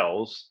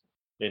ourselves.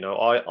 You know,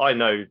 I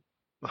know,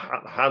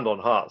 hand on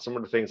heart, some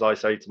of the things I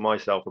say to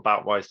myself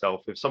about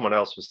myself, if someone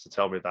else was to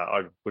tell me that,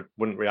 I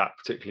wouldn't react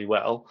particularly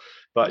well.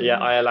 But yeah,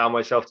 I allow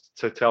myself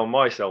to tell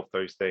myself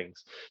those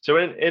things. So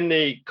in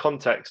the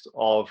context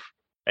of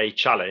a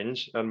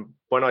challenge, and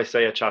when I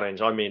say a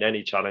challenge, I mean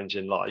any challenge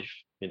in life.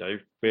 You know,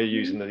 we're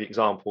using the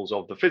examples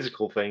of the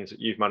physical things that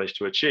you've managed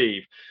to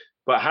achieve,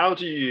 but how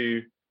do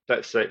you,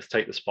 let's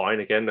take the spine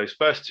again, those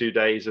first 2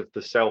 days of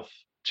the self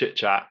chit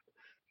chat,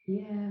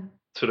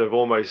 sort of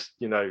almost,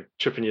 you know,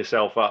 tripping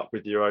yourself up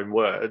with your own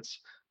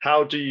words,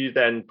 how do you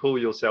then pull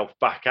yourself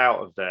back out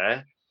of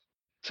there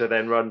to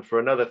then run for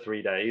another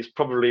 3 days,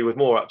 probably with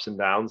more ups and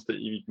downs that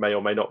you may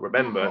or may not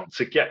remember,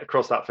 to get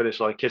across that finish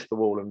line, kiss the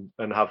wall,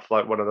 and have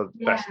like one of the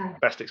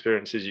best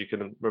experiences you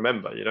can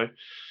remember, you know?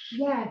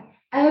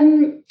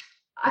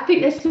 I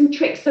think there's some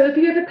tricks. So have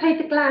you ever played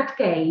the GLAD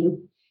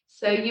game?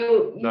 So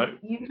you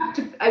have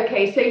to,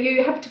 so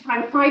you have to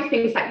find 5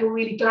 things that you're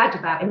really glad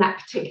about in that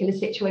particular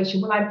situation.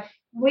 Well, I'm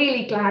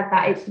really glad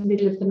that it's the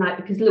middle of the night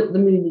because look, the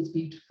moon is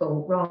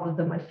beautiful, rather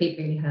than my feet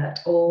really hurt,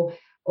 or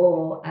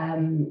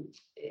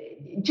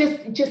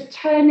just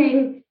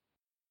turning.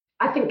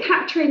 I think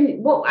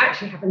capturing what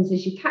actually happens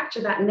is you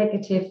capture that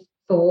negative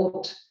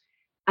thought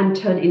and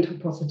turn it into a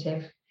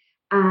positive.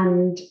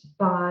 And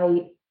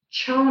by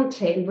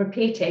chanting,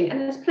 repeating,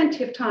 and there's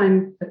plenty of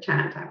time for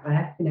chant out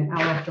there, you know,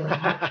 hour after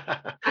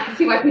hour. I can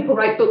see why people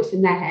write books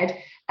in their head.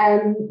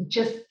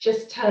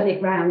 Just turn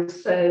it round.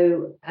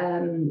 So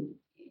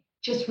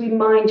just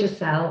remind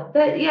yourself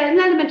that, yeah, an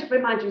element of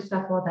reminding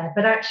yourself are there,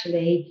 but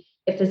actually,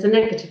 if there's a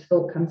negative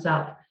thought comes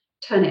up,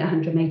 turn it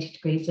 180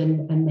 degrees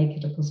and make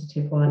it a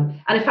positive one.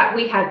 And in fact,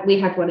 we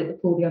had one at the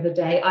pool the other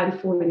day. I'm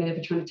falling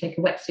over trying to take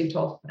a wetsuit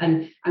off,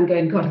 and I'm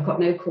going, God, I've got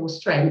no core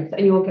strength.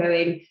 And you're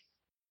going,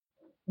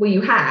 well,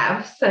 you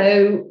have.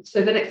 So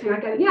the next thing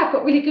I go, yeah, I've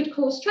got really good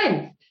core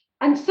strength.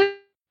 And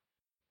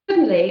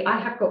suddenly I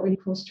have got really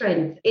core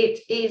strength.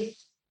 It is,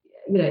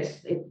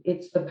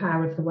 it's the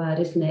power of the word,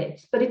 isn't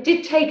it? But it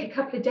did take a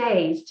couple of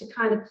days to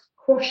kind of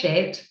quash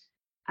it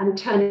and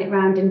turn it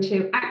around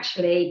into,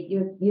 actually,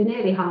 you're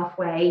nearly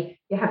halfway,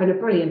 you're having a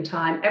brilliant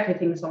time,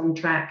 everything's on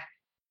track,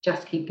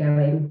 just keep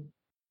going.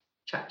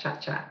 Chat,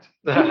 chat, chat.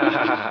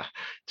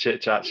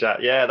 Chit chat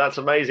chat. Yeah, that's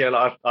amazing.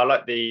 I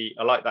like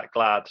that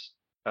glad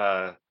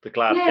the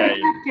glad Yeah, game.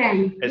 the glad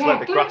game. It's Yeah, like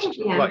the glad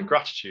gratitude, game. like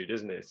gratitude,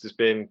 isn't it? It's just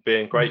being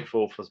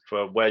grateful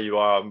for where you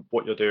are and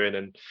what you're doing.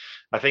 And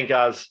I think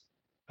as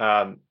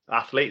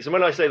athletes, and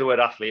when I say the word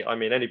athlete, I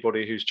mean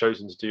anybody who's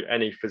chosen to do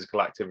any physical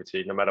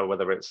activity, no matter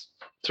whether it's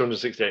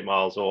 268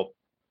 miles or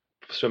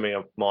swimming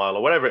a mile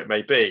or whatever it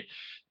may be.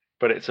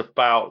 But it's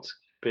about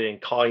being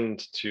kind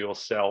to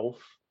yourself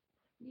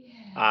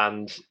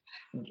and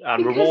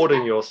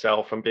rewarding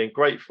yourself and being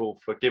grateful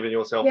for giving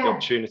yourself the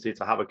opportunity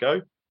to have a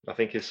go. I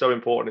think is so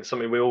important. It's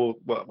something we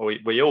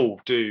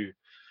all do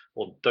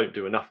or don't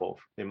do enough of,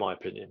 in my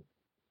opinion.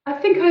 I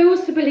think I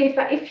also believe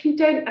that if you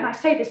don't, and I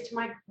say this to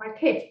my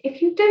kids,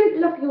 if you don't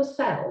love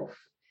yourself,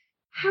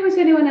 how is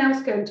anyone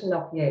else going to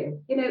love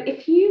you?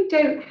 If you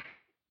don't have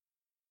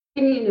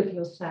an opinion of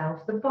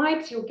yourself, the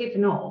vibes you're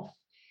giving off,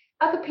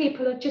 other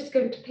people are just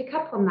going to pick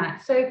up on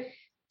that. So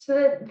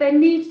there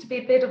needs to be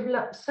a bit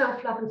of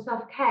self-love and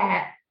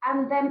self-care,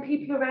 and then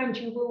people around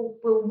you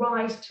will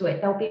rise to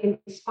it. They'll be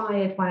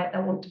inspired by it.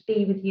 They'll want to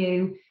be with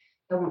you.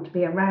 They'll want to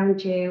be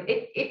around you.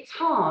 It's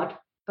hard,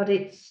 but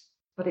it's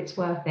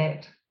worth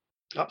it.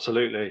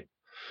 Absolutely.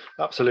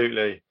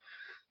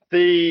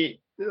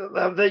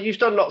 You've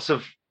done lots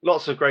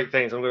of great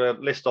things. I'm going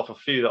to list off a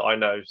few that I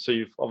know. So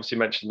you've obviously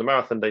mentioned the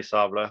Marathon des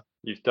Sables.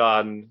 You've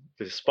done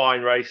the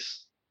spine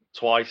race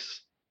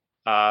twice.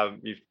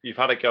 You've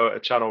had a go at a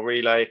channel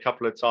relay a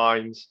couple of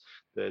times.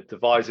 The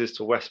Devizes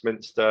to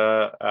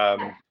Westminster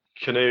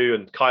canoe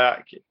and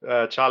kayak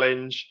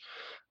challenge.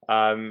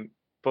 But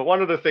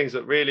one of the things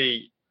that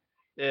really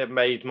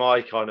made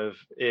my kind of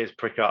ears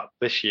prick up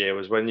this year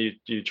was when you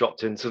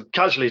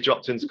casually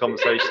dropped into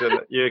conversation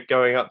that you're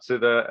going up to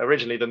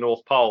originally the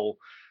North Pole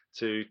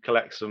to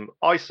collect some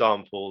ice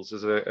samples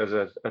as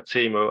a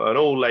team, an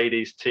all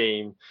ladies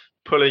team,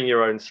 pulling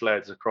your own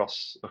sleds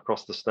across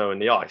the snow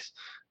and the ice.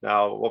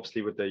 Now,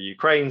 obviously, with the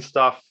Ukraine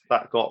stuff,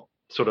 that got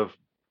sort of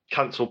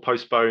cancelled,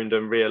 postponed,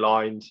 and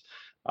realigned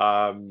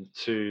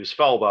to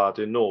Svalbard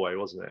in Norway,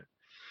 wasn't it?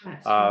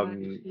 That's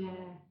right. Yeah.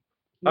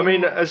 I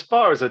mean, as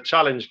far as a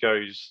challenge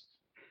goes,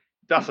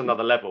 that's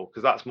another level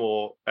because that's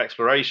more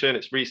exploration,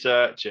 it's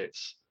research,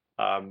 it's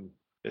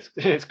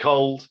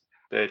cold,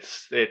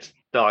 it's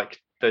like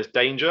there's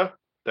danger,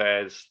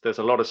 there's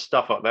a lot of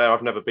stuff up there.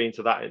 I've never been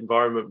to that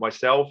environment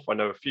myself. I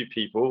know a few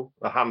people,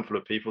 a handful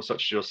of people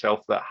such as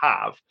yourself that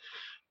have,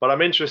 but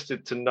I'm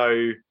interested to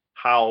know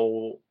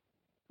how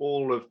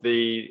all of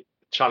the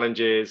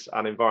challenges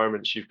and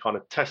environments you've kind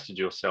of tested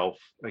yourself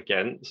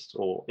against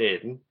or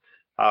in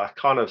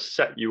kind of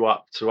set you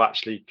up to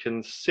actually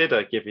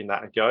consider giving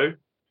that a go.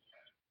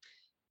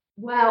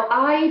 Well,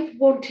 I've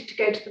wanted to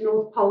go to the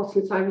North Pole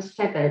since I was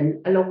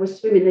 7, along with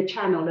swimming the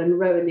Channel and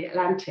rowing the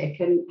Atlantic,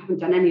 and haven't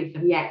done any of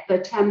them yet.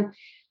 But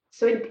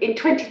so in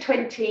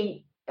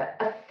 2020,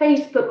 a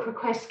Facebook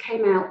request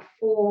came out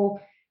from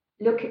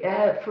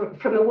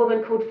a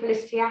woman called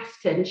Felicity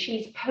Aston.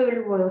 She's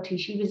polar royalty.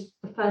 She was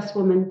the first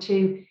woman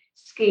to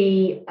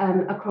ski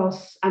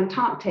across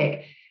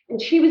Antarctic, and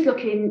she was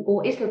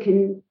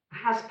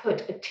has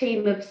put a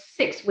team of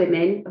 6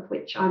 women, of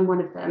which I'm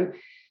one of them,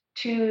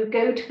 to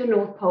go to the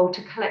North Pole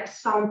to collect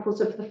samples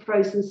of the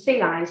frozen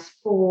sea ice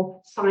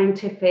for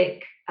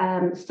scientific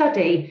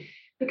study,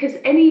 because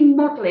any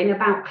modelling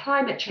about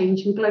climate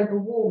change and global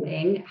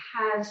warming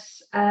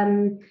has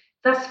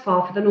thus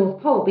far for the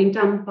North Pole been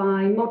done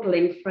by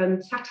modelling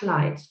from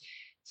satellites.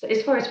 So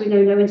as far as we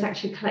know, no one's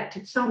actually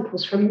collected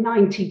samples from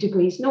 90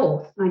 degrees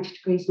north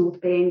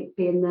being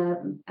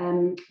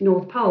the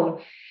North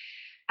Pole.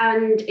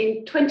 And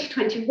in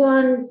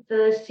 2021,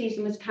 the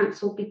season was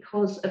cancelled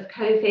because of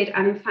COVID.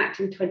 And in fact,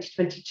 in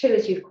 2022,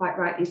 as you've quite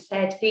rightly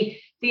said,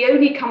 the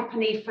only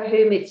company for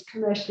whom it's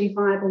commercially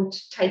viable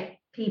to take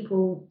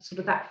people sort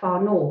of that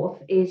far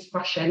north is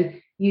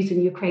Russian,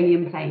 using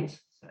Ukrainian planes.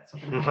 So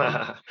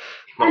not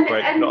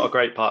a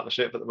great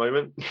partnership at the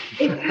moment.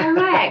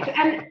 Correct.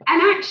 And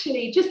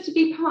actually, just to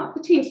be part of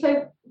the team.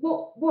 So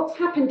what's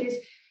happened is,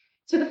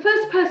 so the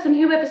first person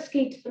who ever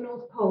skied to the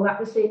North Pole, that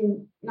was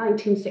in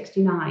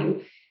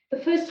 1969.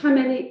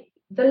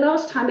 The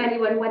last time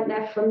anyone went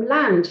there from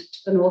land to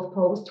the North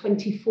Pole was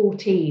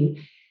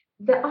 2014.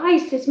 The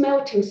ice is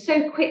melting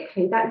so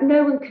quickly that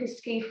no one can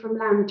ski from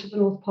land to the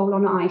North Pole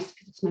on ice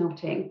because it's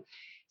melting.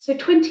 So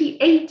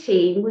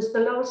 2018 was the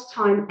last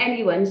time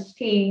anyone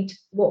skied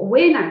what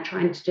we're now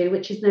trying to do,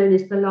 which is known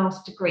as the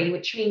last degree,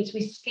 which means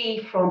we ski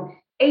from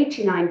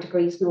 89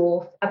 degrees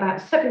north, about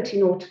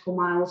 70 nautical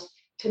miles,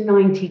 to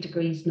 90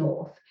 degrees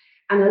north.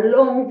 And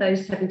along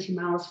those 70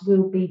 miles,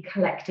 we'll be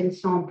collecting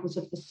samples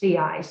of the sea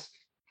ice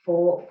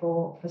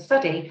for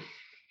study.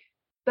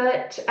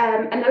 But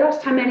and the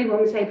last time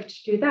anyone was able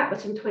to do that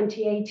was in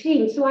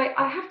 2018. So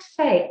I have to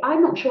say,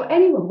 I'm not sure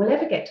anyone will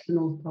ever get to the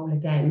North Pole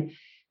again,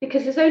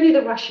 because there's only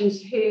the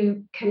Russians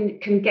who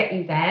can get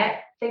you there.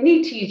 They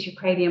need to use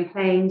Ukrainian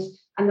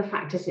planes, and the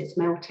fact is it's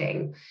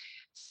melting.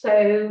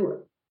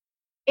 So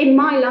in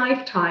my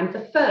lifetime,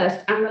 the first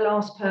and the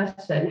last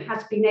person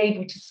has been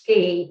able to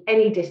ski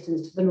any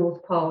distance to the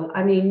North Pole.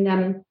 I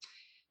mean,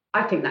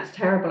 I think that's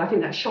terrible. I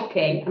think that's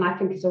shocking, and I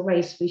think as a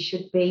race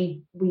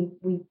we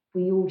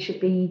all should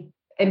be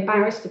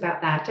embarrassed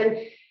about that.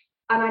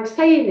 And I'm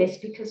saying this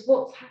because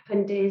what's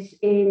happened is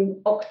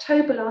in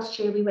October last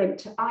year we went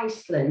to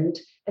Iceland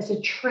as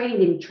a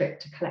training trip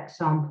to collect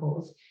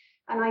samples,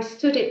 and I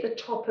stood at the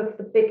top of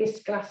the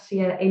biggest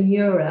glacier in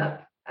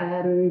Europe,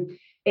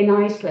 in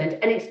Iceland,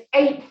 and it's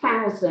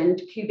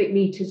 8,000 cubic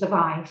meters of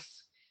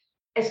ice.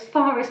 As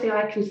far as the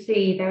eye can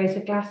see, there is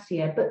a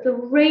glacier, but the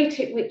rate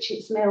at which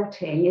it's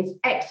melting is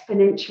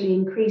exponentially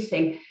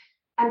increasing.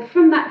 And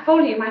from that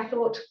volume, I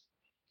thought,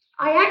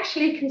 I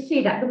actually can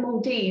see that the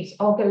Maldives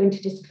are going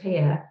to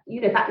disappear.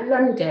 You know, that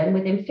London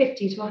within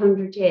 50 to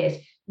 100 years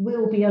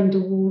will be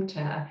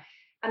underwater.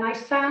 And I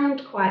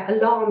sound quite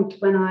alarmed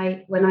when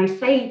I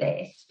say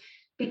this,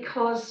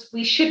 because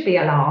we should be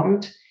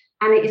alarmed,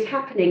 and it is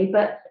happening.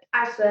 But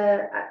as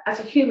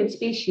a human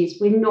species,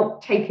 we're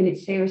not taking it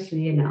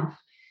seriously enough.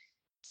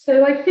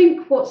 So I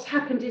think what's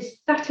happened is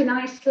that in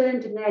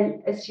Iceland, and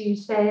then, as you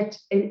said,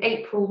 in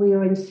April, we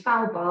were in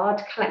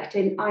Svalbard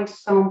collecting ice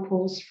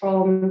samples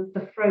from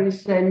the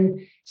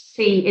frozen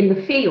sea in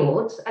the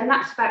fjords, and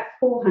that's about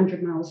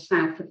 400 miles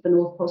south of the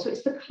North Pole. So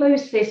it's the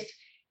closest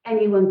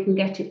anyone can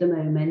get at the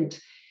moment.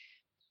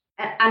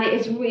 And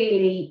it's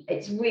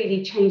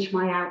really changed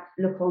my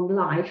outlook on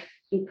life,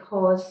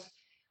 because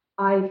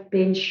I've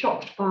been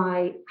shocked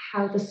by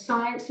how the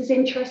science has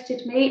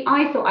interested me.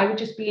 I thought I would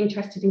just be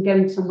interested in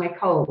going somewhere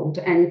cold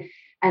and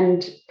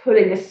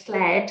pulling a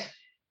sled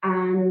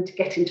and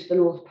getting to the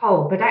North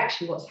Pole. But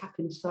actually what's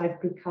happened is I've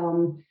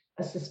become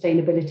a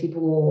sustainability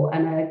bore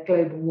and a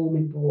global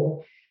warming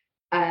bore.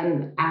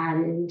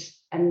 And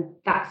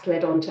that's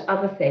led on to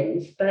other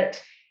things. But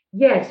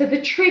yeah, so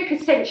the trip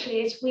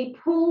essentially is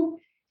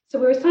so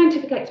we're a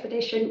scientific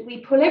expedition.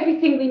 We pull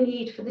everything we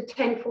need for the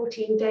 10,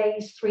 14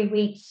 days, 3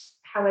 weeks,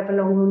 however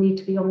long we'll need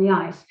to be on the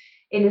ice,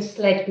 in a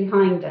sled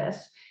behind us.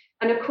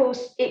 And of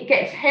course, it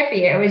gets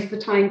heavier as the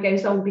time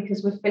goes on,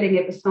 because we're filling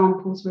it with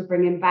samples we're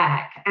bringing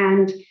back.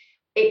 And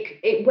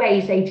it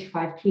weighs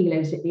 85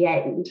 kilos at the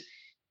end.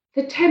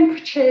 The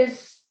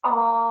temperatures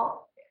are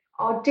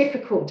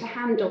difficult to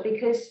handle,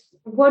 because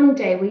one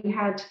day we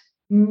had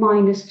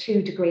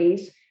 -2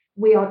 degrees.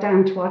 We are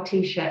down to our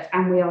t-shirts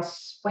and we are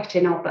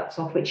sweating our butts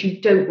off, which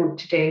you don't want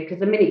to do, because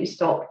the minute you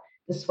stop,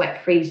 the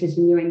sweat freezes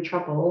and you're in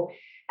trouble.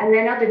 And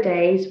then other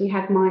days we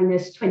had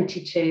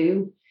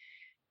 -22.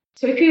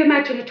 So if you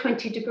imagine a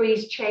 20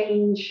 degrees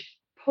change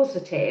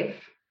positive,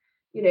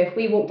 you know, if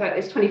we walked out,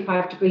 it's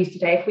 25 degrees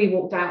today. If we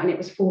walked out and it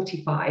was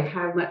 45,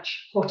 how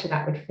much hotter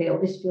that would feel.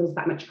 This feels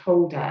that much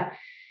colder.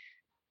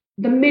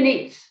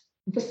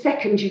 The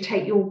second you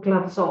take your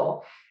gloves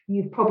off,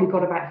 you've probably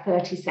got about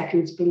 30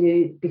 seconds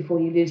before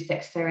you lose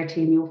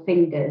dexterity in your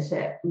fingers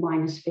at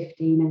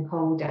 -15 and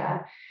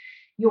colder.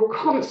 You're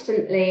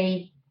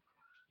constantly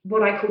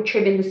what I call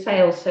trimming the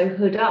sails. So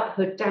hood up,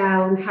 hood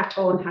down, hat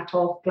on, hat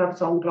off,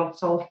 gloves on,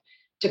 gloves off,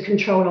 to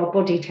control our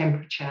body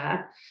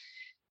temperature.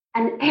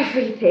 And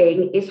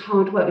everything is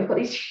hard work. We've got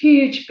these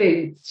huge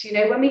boots. You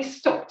know, when we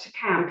stop to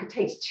camp, it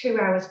takes 2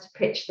 hours to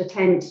pitch the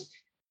tents,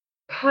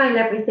 pile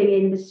everything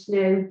in the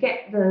snow,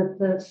 get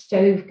the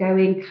stove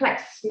going,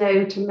 collect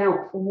snow to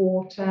melt for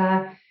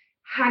water,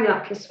 hang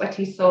up your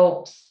sweaty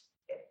socks,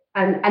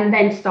 and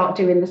then start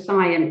doing the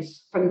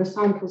science from the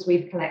samples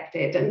we've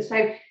collected. And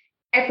so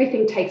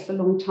everything takes a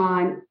long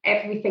time.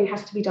 Everything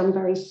has to be done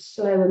very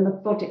slow and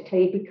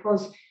methodically,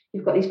 because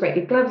you've got these great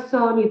big gloves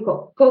on, you've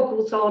got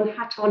goggles on,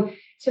 hat on.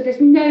 So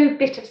there's no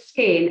bit of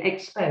skin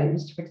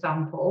exposed, for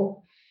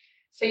example.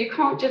 So you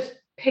can't just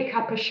pick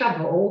up a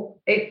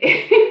shovel.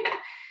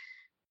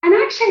 And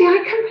actually,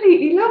 I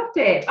completely loved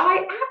it.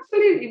 I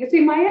absolutely was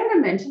in my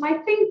element. And I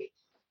think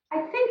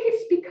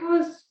it's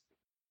because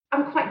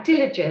I'm quite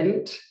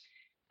diligent,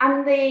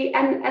 and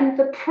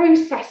the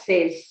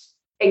processes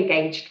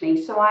engaged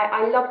me. So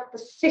I loved the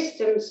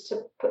systems to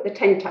put the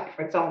tent up,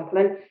 for example,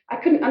 and I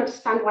couldn't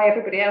understand why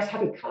everybody else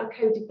hadn't color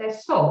coded their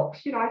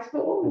socks. You know, I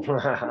thought, oh,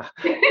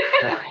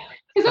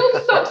 because all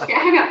the socks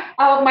get hung up.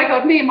 Oh my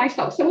God, me and my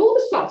socks. So all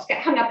the socks get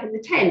hung up in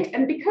the tent,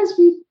 and because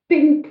we've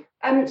been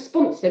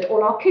sponsored,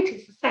 all our kit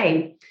is the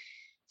same.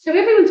 So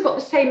everyone's got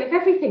the same of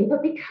everything,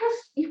 but because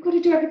you've got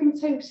to do everything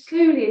so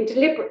slowly and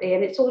deliberately,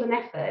 and it's all an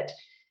effort,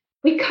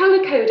 we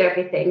color code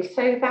everything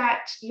so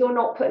that you're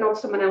not putting on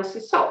someone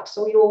else's socks,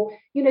 or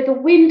the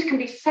wind can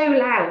be so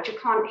loud you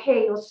can't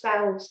hear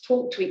yourselves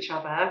talk to each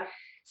other.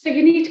 So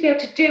you need to be able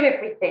to do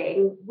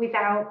everything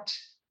without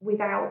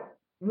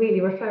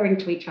really referring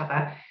to each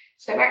other.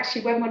 So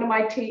actually, when one of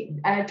my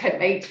tent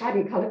mates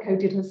hadn't color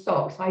coded her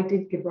socks, I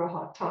did give her a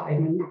hard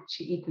time, and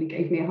she equally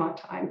gave me a hard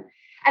time.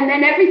 And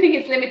then everything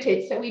is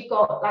limited. So we've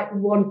got like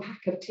 1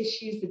 pack of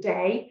tissues a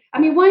day. I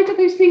mean, why do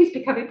those things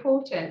become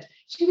important?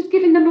 She was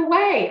giving them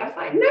away. I was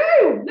like,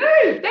 no,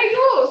 they're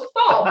yours.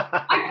 Stop.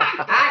 I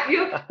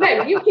packed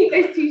that. You keep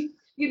those two,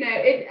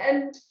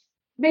 and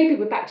maybe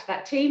we're back to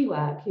that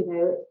teamwork,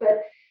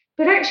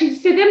 but actually,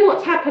 so then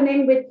what's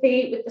happening with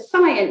the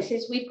science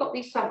is we've got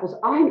these samples.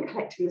 I'm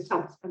collecting the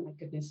samples, oh my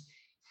goodness,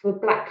 for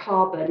black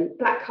carbon.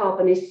 Black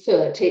carbon is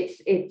soot.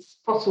 It's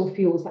fossil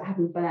fuels that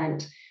haven't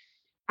burnt.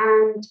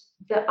 And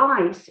the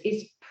ice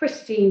is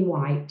pristine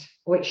white,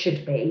 or it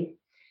should be.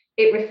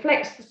 It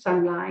reflects the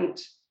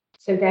sunlight,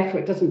 so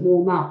therefore it doesn't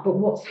warm up. But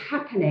what's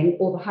happening,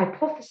 or the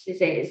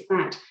hypothesis is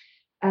that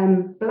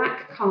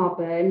black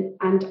carbon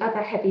and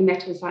other heavy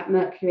metals like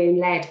mercury and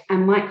lead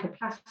and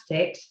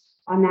microplastics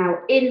are now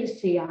in the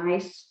sea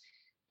ice.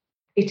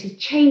 It is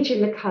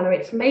changing the colour,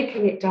 it's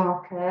making it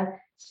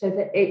darker so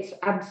that it's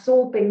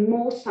absorbing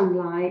more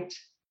sunlight,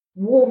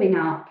 warming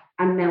up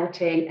and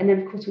melting. And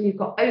then, of course, when you've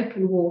got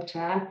open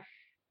water,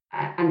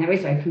 and there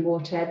is open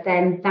water,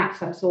 then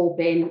that's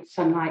absorbing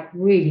sunlight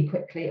really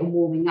quickly and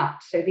warming up.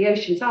 So the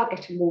oceans are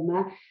getting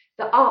warmer.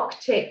 The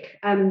Arctic,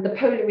 the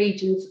polar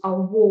regions are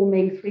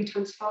warming 3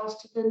 times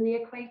faster than the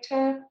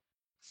equator.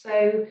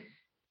 So,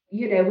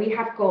 we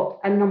have got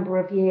a number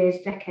of years,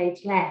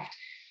 decades left.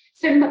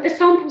 So the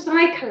samples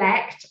I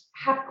collect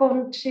have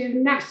gone to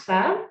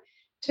NASA,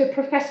 to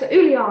Professor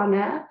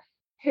Uliana,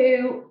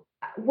 who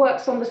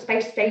works on the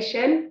space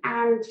station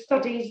and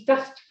studies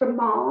dust from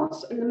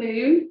Mars and the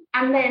moon,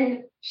 and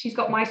then she's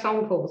got my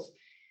samples.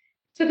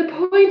 So the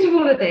point of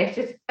all of this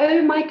is,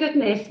 oh my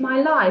goodness,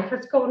 my life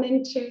has gone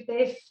into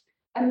this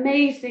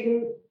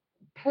amazing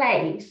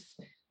place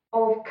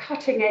of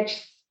cutting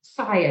edge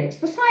science.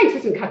 The science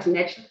isn't cutting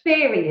edge, the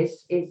theory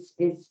is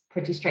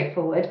pretty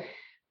straightforward,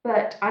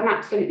 but I'm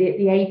absolutely at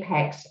the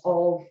apex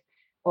of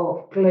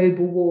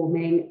global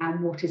warming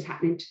and what is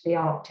happening to the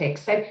Arctic.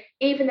 So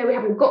even though we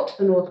haven't got to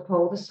the North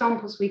Pole, the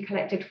samples we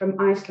collected from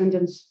Iceland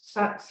and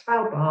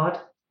Svalbard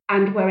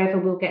and wherever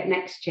we'll get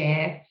next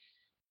year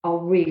are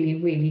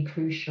really, really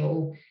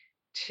crucial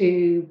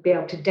to be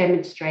able to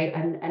demonstrate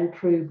and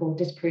prove or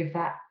disprove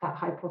that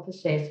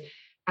hypothesis.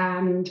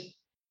 And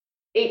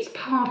it's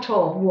part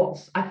of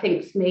what I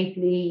think's made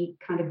me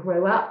kind of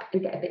grow up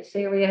and get a bit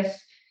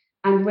serious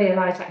and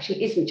realise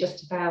actually it isn't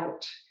just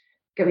about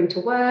going to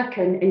work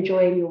and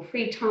enjoying your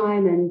free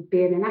time and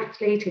being an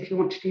athlete. If you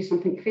want to do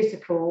something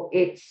physical,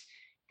 this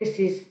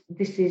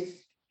is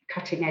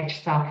cutting edge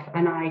stuff,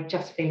 and I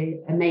just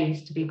feel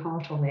amazed to be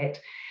part of it,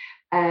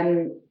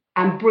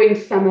 and bring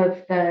some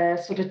of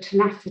the sort of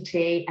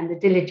tenacity and the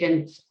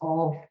diligence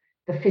of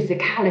the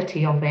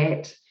physicality of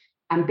it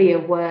and be a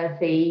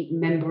worthy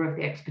member of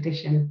the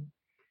expedition.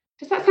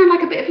 Does that sound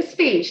like a bit of a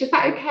speech? Is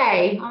that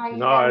okay?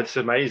 No, it's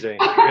amazing.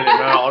 Really,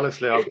 no,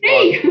 honestly, I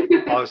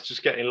was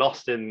just getting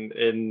lost in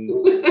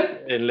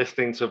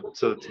listening to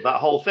that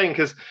whole thing,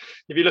 because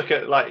if you look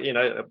at, like,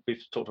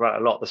 we've talked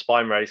about a lot, the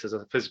spine race as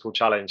a physical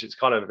challenge. It's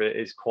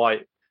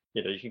quite,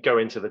 you can go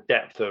into the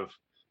depth of,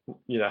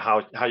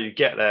 how you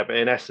get there, but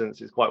in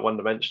essence, it's quite one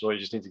dimensional. You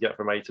just need to get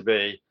from A to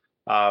B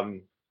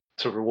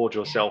to reward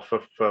yourself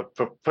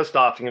for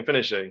starting and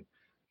finishing.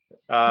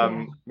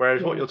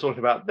 Whereas what you're talking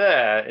about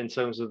there, in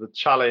terms of the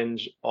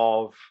challenge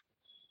of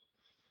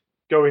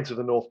going to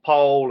the North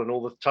Pole and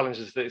all the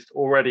challenges that it's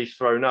already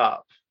thrown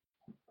up,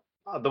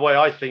 the way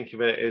I think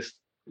of it is,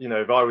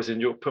 if I was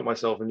put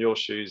myself in your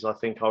shoes, I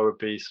think I would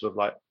be sort of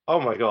like,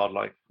 oh my God,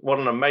 like what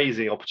an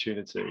amazing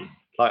opportunity,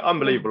 like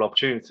unbelievable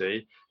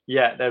opportunity.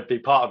 Yet there'd be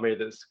part of me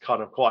that's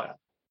kind of quite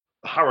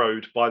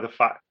harrowed by the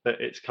fact that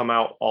it's come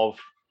out of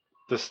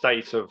the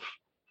state of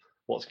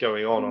what's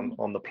going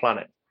on the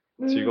planet.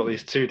 So you've got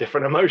these two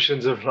different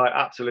emotions of like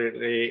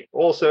absolutely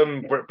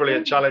awesome,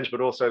 brilliant challenge, but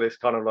also this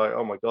kind of like,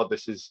 oh my God,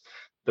 this is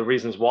the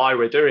reasons why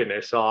we're doing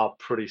this are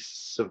pretty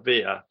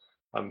severe.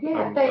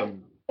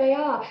 They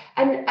are,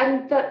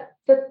 and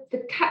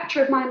the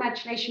capture of my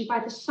imagination by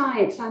the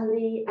science and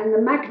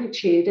the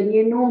magnitude and the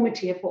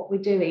enormity of what we're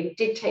doing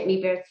did take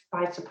me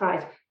by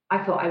surprise.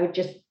 I thought I would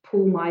just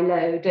pull my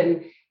load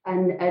and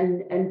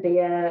be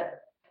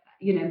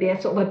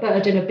a sort of a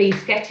bird and a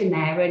beast getting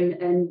there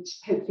and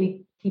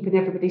hopefully keeping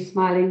everybody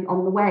smiling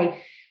on the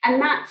way. And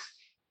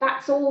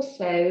that's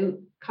also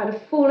kind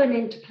of fallen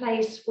into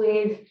place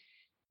with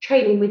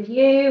training with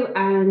you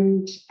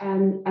and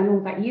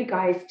all that you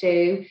guys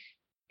do,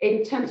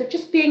 in terms of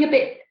just being a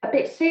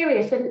bit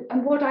serious.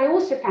 And what I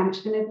also found, which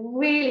has been a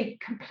really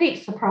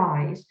complete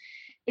surprise,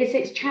 is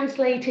it's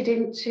translated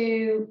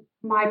into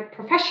my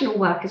professional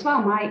work as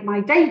well,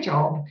 my day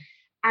job.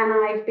 And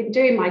I've been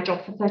doing my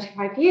job for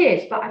 35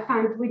 years, but I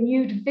found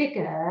renewed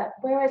vigor,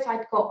 whereas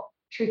I'd got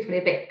truthfully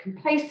a bit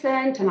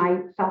complacent, and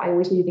I felt I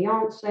always knew the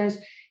answers.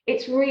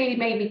 It's really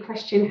made me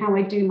question how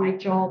I do my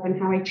job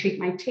and how I treat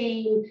my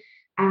team,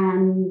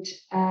 and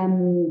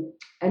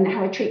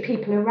how I treat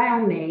people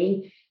around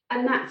me.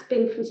 And that's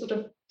been from sort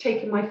of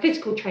taking my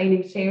physical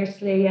training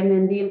seriously, and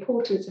then the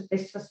importance of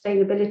this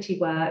sustainability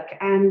work,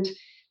 and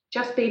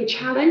just being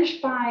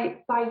challenged by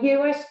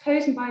you, I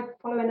suppose, and by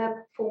following a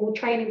formal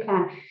training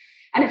plan.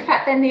 And in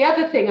fact, then the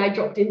other thing I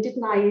dropped in,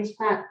 didn't I, is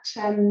that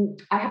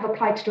I have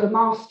applied to do a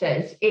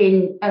master's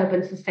in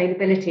urban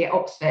sustainability at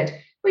Oxford,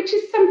 which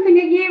is something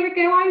a year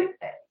ago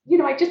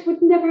I just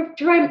would never have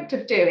dreamt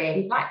of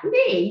doing. Like,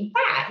 me,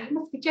 that, you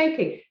must be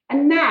joking.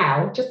 And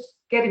now just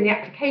getting the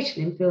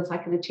application in feels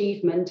like an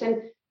achievement.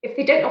 And if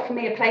they don't offer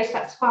me a place,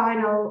 that's fine.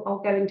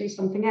 I'll go and do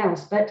something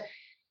else. But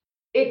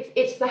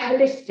it's the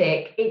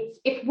holistic. It's,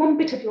 if one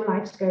bit of your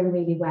life's going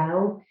really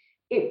well,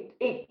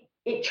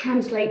 it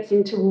translates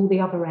into all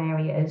the other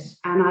areas.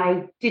 And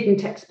I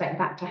didn't expect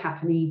that to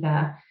happen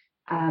either.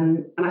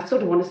 And I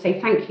sort of want to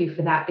say thank you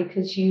for that,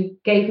 because you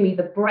gave me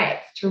the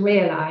breadth to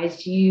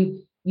realize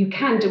you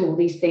can do all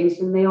these things,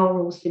 and they are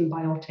all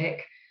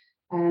symbiotic.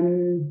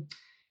 And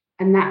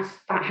that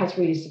has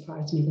really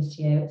surprised me this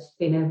year. It's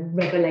been a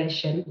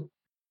revelation.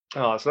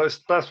 Oh, so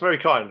that's very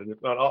kind, and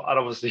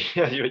obviously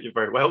you're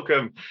very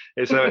welcome.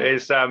 It's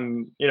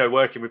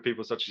working with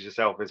people such as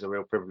yourself is a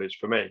real privilege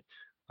for me,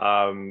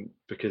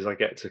 because I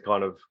get to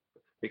kind of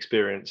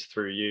experience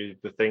through you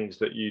the things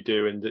that you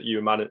do and that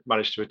you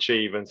manage to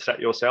achieve and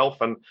set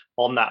yourself. And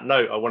on that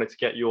note, I wanted to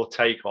get your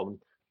take on,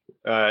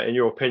 in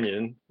your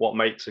opinion, what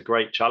makes a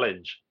great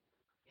challenge?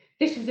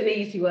 This is an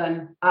easy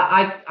one.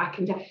 I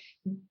can.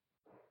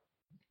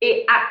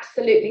 It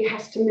absolutely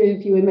has to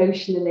move you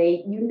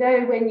emotionally. You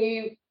know, when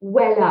you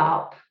well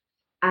up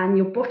and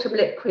your bottom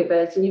lip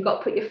quivers and you've got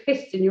to put your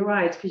fists in your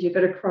eyes because you're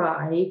going to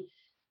cry,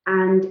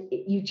 and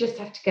you just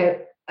have to go,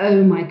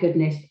 oh my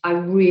goodness, I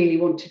really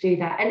want to do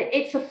that. And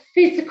it's a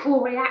physical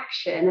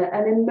reaction,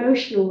 an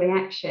emotional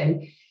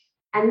reaction.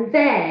 And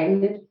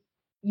then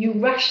you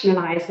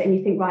rationalize it and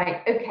you think,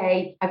 right,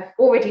 okay, I've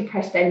already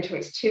pressed enter,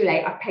 it's too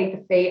late, I've paid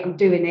the fee, I'm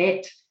doing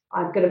it.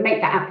 I'm going to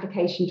make that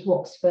application to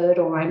Oxford,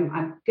 or I'm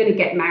going to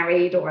get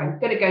married, or I'm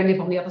going to go and live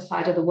on the other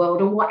side of the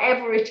world, or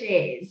whatever it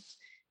is.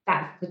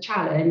 That's the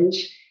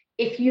challenge.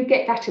 If you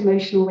get that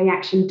emotional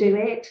reaction, do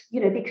it,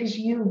 because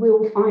you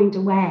will find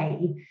a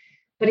way.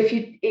 But if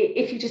you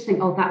just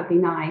think, oh, that would be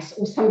nice,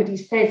 or somebody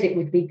says it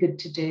would be good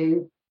to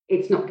do,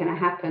 it's not going to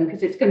happen,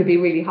 because it's going to be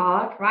really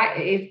hard, right?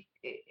 It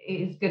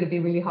is going to be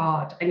really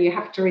hard. And you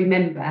have to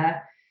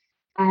remember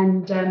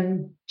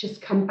and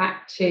just come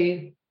back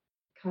to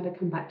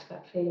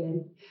that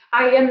feeling.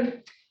 I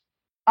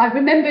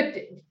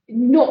remembered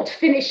not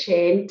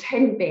finishing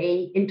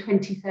 10B in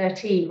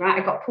 2013, right?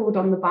 I got pulled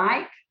on the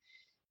bike.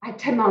 I had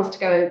 10 miles to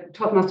go,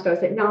 12 miles to go. I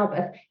was at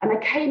Narberth, and I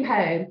came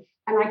home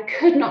and I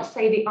could not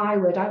say the I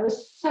word. I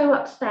was so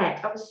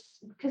upset.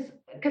 Because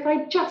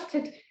I just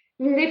had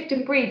lived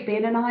and breathed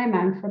being an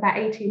Ironman for about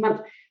 18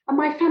 months. And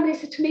my family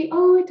said to me,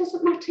 oh, it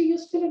doesn't matter, you're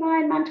still an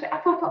Ironman. I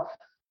thought,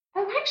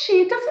 oh,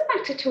 actually, it doesn't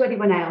matter to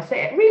anyone else.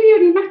 It really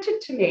only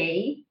mattered to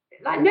me.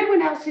 Like, no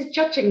one else is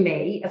judging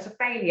me as a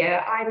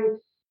failure. I'm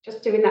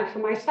just doing that for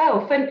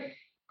myself. And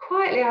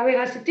quietly, I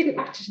realized it didn't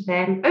matter to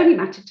them, only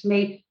mattered to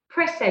me.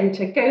 Press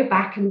enter, go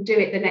back and do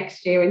it the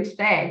next year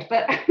instead.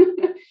 But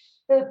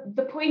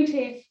the point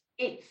is,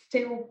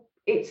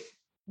 it's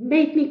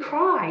made me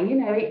cry.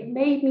 It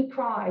made me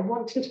cry,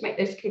 wanting to make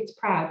those kids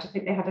proud to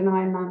think they had an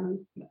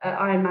Ironman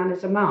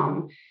as a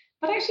mum.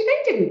 But actually,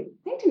 they didn't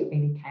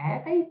really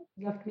care. They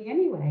loved me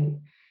anyway.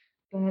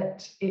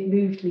 But it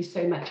moved me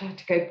so much.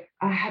 I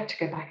had to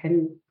go back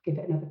and give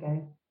it another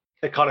go.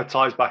 It kind of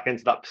ties back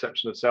into that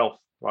perception of self,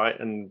 right?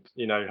 And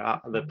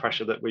the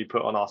pressure that we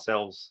put on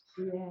ourselves,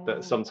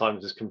 that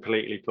sometimes is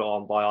completely put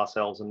on by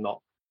ourselves and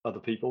not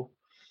other people,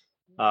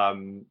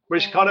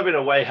 which kind of in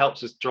a way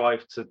helps us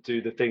drive to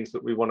do the things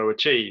that we want to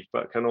achieve,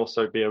 but can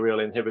also be a real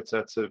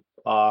inhibitor to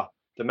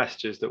the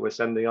messages that we're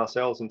sending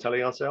ourselves and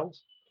telling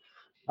ourselves.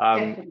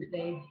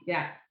 Definitely.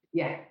 Yeah.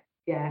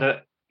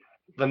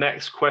 The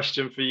next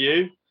question for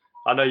you,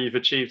 I know you've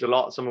achieved a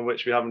lot, some of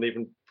which we haven't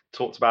even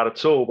talked about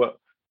at all, but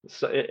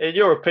so in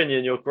your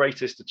opinion, your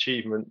greatest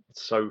achievement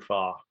so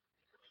far?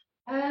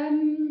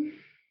 Why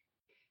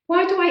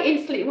do I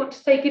instantly want to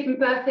say giving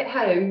birth at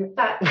home?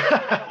 That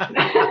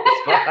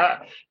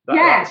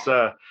is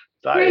a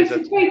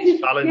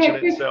challenge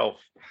in itself.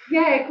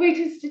 Yeah,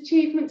 greatest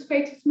achievements,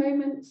 greatest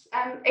moments.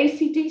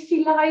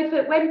 AC/DC live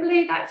at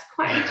Wembley, that's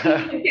quite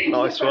an achievement.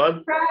 Nice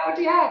one. Proud,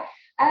 yeah.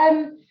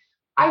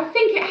 I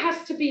think it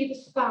has to be the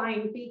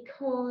spine,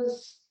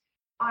 because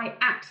I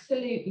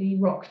absolutely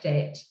rocked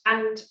it.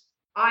 And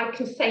I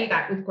can say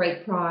that with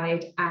great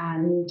pride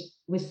and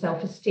with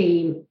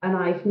self-esteem. And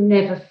I've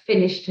never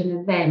finished an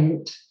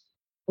event,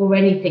 or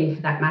anything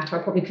for that matter.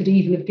 I probably could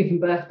even have given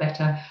birth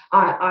better.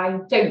 I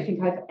don't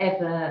think I've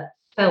ever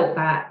felt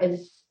that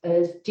as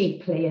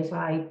deeply as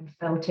I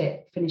felt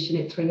it finishing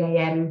at 3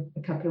 a.m.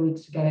 a couple of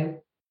weeks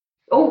ago.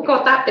 Oh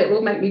God, that bit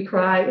will make me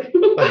cry.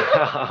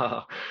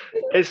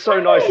 It's so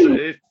nice.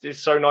 It's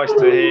so nice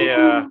to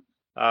hear.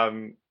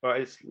 But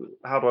it's,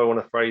 how do I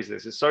want to phrase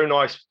this? It's so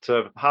nice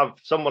to have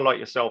someone like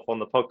yourself on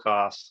the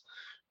podcast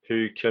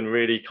who can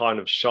really kind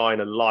of shine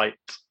a light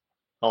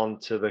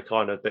onto the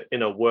kind of the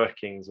inner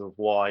workings of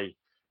why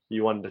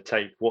you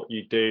undertake what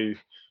you do.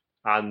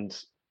 And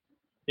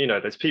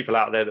there's people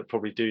out there that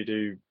probably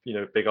do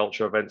big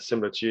ultra events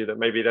similar to you that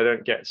maybe they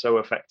don't get so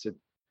affected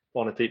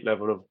on a deep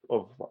level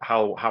of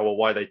how or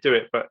why they do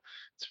it, but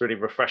it's really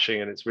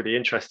refreshing and it's really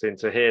interesting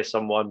to hear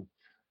someone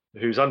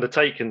who's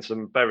undertaken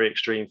some very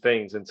extreme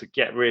things and to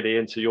get really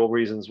into your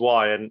reasons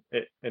why. And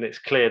it's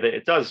clear that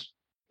it does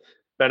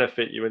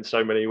benefit you in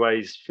so many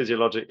ways,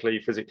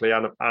 physiologically, physically,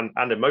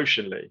 and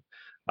emotionally.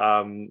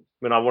 And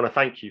I want to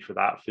thank you for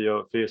that, for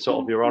your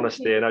sort of your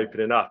honesty and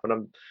opening up.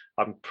 And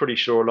I'm pretty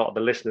sure a lot of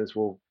the listeners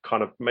will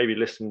kind of maybe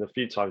listen a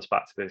few times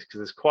back to this, because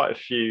there's quite a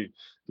few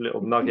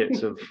little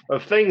nuggets of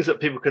things that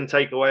people can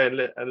take away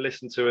and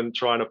listen to and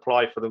try and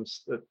apply for them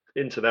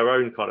into their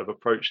own kind of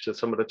approach to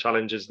some of the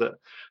challenges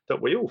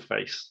that we all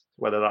face,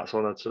 whether that's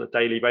on a sort of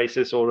daily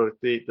basis or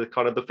the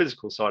kind of the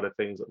physical side of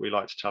things that we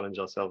like to challenge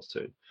ourselves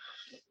to.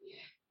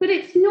 But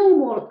it's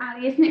normal,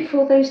 Ali, isn't it, for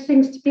all those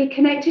things to be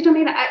connected? I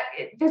mean,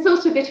 there's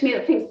also a bit of me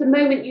that thinks the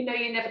moment you know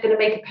you're never going to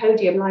make a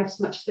podium, life's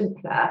much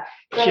simpler.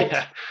 But,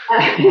 yeah.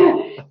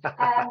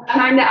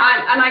 And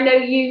I know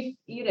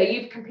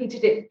you've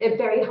competed at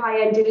very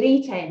high end,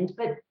 elite end,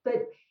 but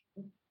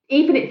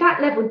even at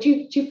that level,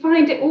 do you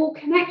find it all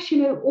connects?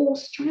 All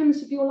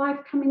strands of your life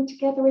coming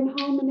together in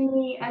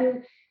harmony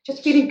and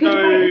just feeling good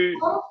about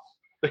yourself?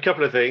 A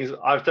couple of things.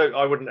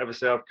 I wouldn't ever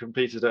say I've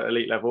competed at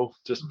elite level,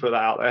 just to put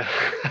that out there.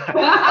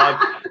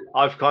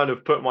 I've kind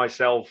of put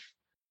myself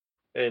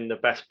in the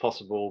best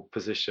possible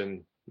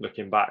position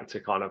looking back to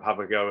kind of have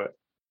a go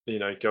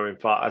at going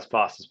as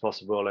fast as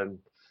possible, and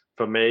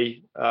for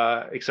me,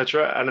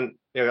 etc. And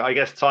I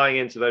guess tying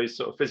into those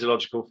sort of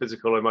physiological,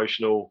 physical,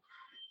 emotional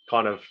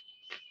kind of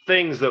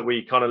things that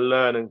we kind of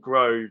learn and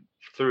grow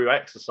through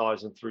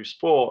exercise and through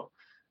sport,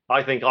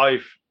 I think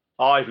I've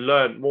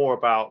learned more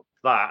about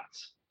that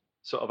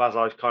sort of as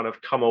I've kind of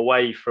come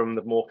away from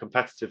the more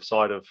competitive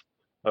side of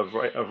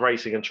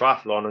racing and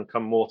triathlon and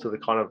come more to the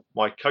kind of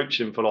my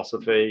coaching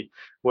philosophy,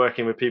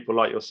 working with people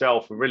like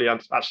yourself and really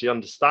actually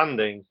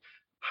understanding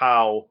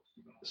how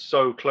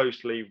so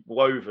closely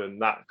woven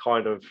that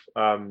kind of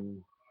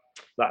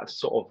that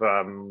sort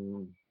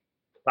of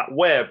that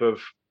web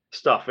of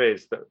stuff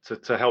is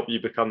that to help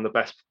you become the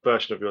best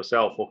version of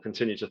yourself or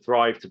continue to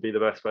thrive to be the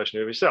best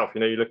version of yourself.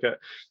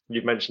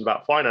 You've mentioned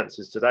about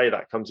finances today,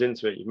 that comes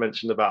into it. You've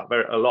mentioned about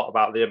a lot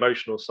about the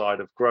emotional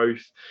side of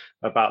growth,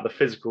 about the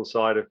physical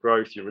side of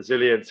growth, your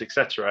resilience,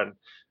 etc. And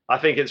I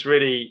think it's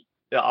really,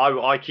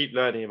 I keep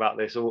learning about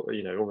this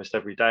almost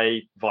every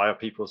day via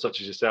people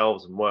such as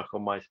yourselves and work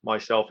on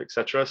myself,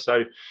 etc.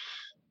 So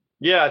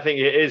yeah, I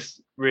think it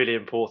is really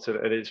important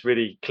and it's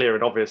really clear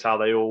and obvious how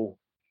they all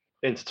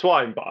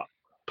intertwine. But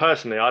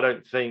personally, I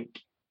don't think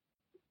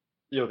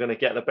you're going to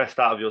get the best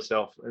out of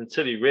yourself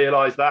until you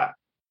realize that.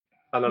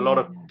 And a lot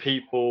of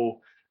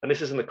people, and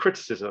this isn't a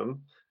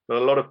criticism, but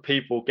a lot of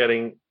people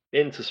getting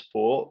into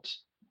sport,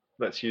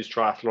 let's use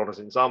triathlon as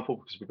an example,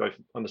 because we both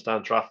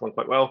understand triathlon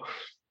quite well.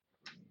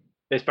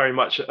 It's very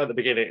much at the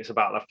beginning, it's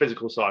about the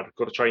physical side. We've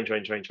got to train.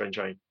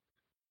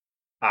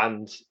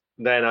 And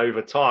then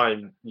over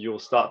time, you'll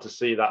start to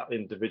see that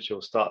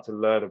individual start to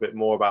learn a bit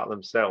more about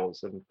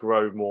themselves and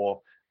grow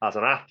more as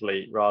an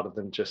athlete rather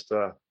than just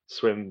a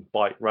swim,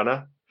 bike,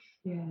 runner.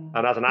 Yeah.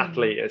 And as an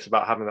athlete, it's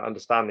about having an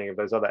understanding of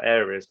those other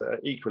areas that are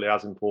equally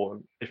as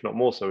important, if not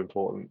more so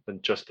important,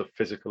 than just the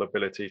physical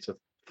ability to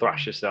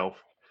thrash yourself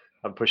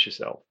and push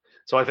yourself.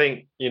 So I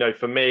think,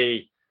 for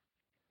me,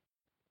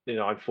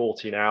 I'm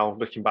 40 now,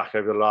 looking back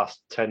over the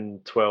last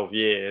 10, 12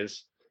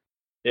 years,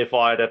 if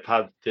I'd have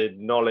had the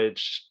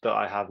knowledge that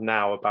I have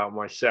now about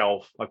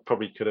myself, I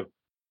probably could have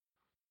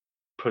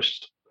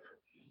pushed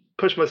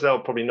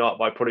myself, probably not,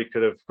 but I probably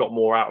could have got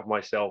more out of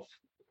myself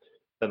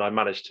than I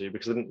managed to,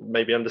 because I didn't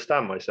maybe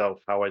understand myself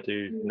how I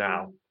do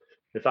now,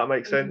 if that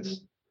makes sense.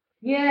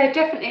 Yeah,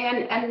 definitely.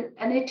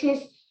 And it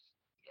is,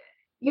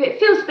 it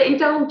feels a bit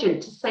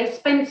indulgent to say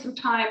spend some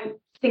time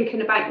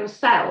thinking about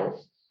yourself,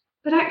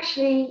 but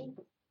actually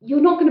you're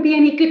not going to be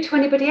any good to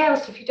anybody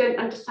else if you don't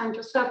understand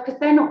yourself, because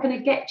they're not going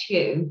to get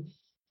you.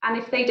 And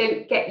if they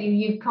don't get you,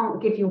 you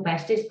can't give your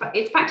best. It's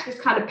back to this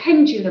kind of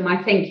pendulum,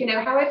 I think.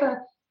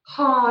 However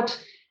hard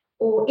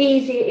or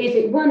easy it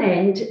is at one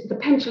end, the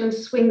pendulum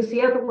swings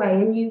the other way,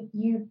 and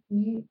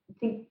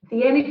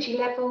the energy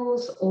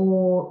levels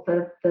or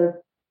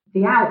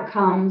the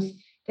outcomes,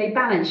 they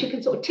balance. You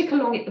can sort of tick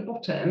along at the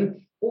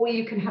bottom, or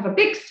you can have a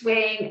big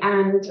swing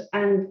and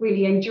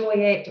really enjoy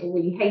it, or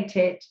really hate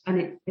it,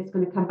 and it's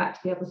going to come back to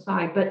the other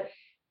side. But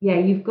yeah,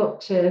 you've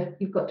got to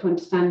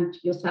understand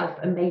yourself,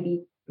 and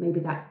maybe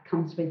that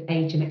comes with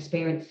age and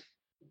experience.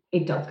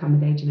 It does come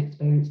with age and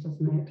experience,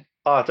 doesn't it?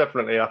 Oh,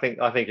 definitely. I think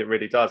it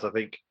really does. I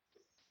think,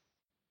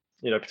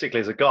 particularly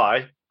as a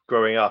guy,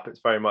 growing up,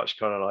 it's very much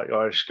kind of like,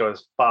 oh, I just go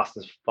as fast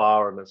as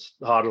far and as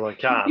hard as I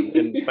can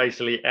in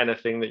basically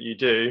anything that you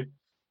do.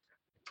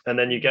 And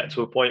then you get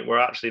to a point where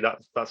actually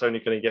that's only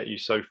going to get you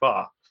so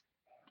far.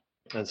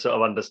 And sort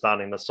of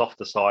understanding the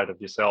softer side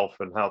of yourself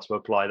and how to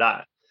apply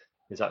that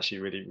is actually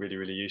really, really,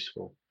 really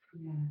useful.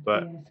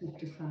 But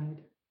softer side.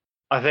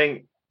 I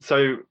think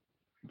so.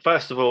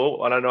 First of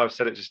all, and I know I've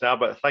said it just now,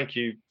 but thank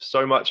you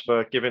so much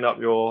for giving up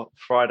your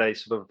Friday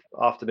sort of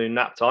afternoon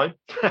nap time.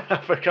 We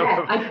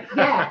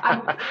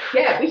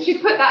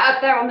should put that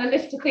up there on the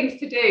list of things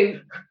to do.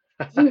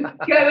 Go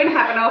and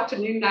have an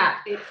afternoon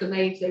nap. It's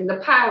amazing. The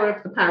power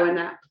of the power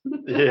nap.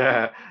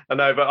 Yeah, I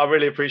know, but I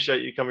really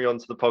appreciate you coming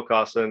onto the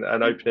podcast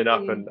and opening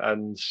up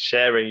and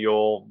sharing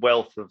your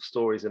wealth of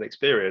stories and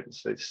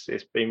experience. It's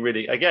been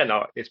really, again,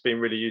 it's been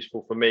really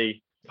useful for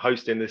me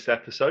hosting this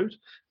episode.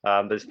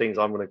 There's things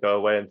I'm going to go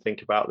away and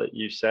think about that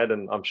you said,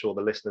 and I'm sure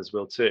the listeners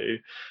will too.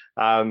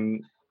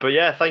 But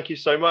yeah, thank you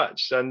so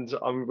much, and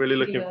I'm really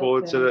looking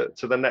forward to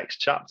the next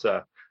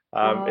chapter.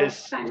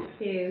 Thank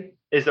you.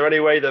 Is there any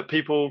way that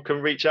people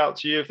can reach out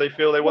to you if they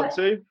feel they want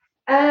to?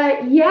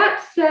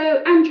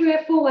 So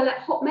Andrea Falwell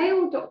at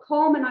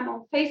hotmail.com, and I'm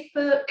on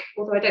Facebook,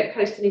 although I don't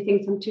post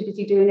anything, so I'm too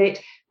busy doing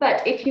it.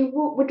 But if you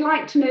would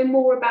like to know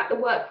more about the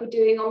work we're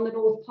doing on the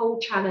North Pole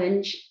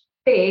Challenge,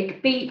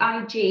 BIG,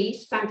 B-I-G,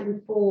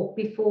 standing for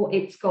Before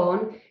It's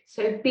Gone,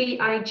 so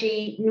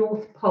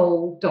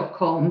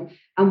bignorthpole.com,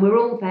 and we're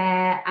all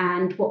there,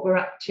 and what we're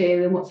up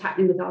to and what's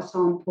happening with our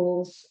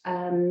samples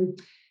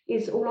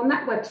is all on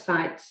that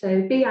website, so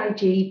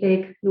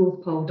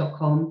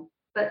bignorthpole.com.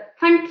 But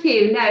thank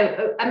you.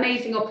 No,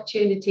 amazing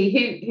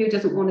opportunity. Who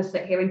doesn't want to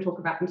sit here and talk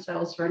about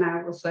themselves for an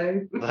hour or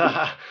so?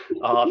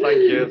 Oh,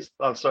 thank you.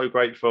 I'm so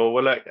grateful.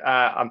 Well, look,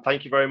 and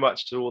thank you very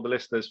much to all the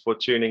listeners for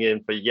tuning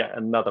in for yet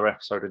another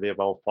episode of the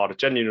Evolve Pod. I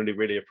genuinely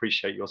really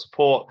appreciate your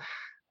support.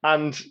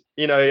 And,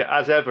 you know,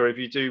 as ever, if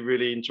you do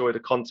really enjoy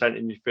the content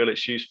and you feel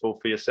it's useful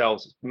for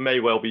yourselves, it may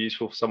well be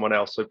useful for someone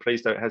else. So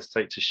please don't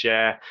hesitate to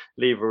share,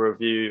 leave a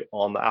review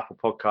on the Apple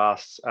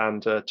Podcasts,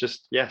 and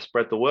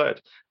spread the word.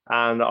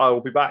 And I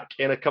will be back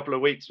in a couple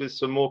of weeks with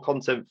some more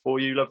content for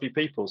you lovely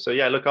people. So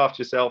yeah, look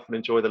after yourself and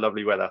enjoy the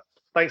lovely weather.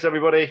 Thanks,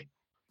 everybody.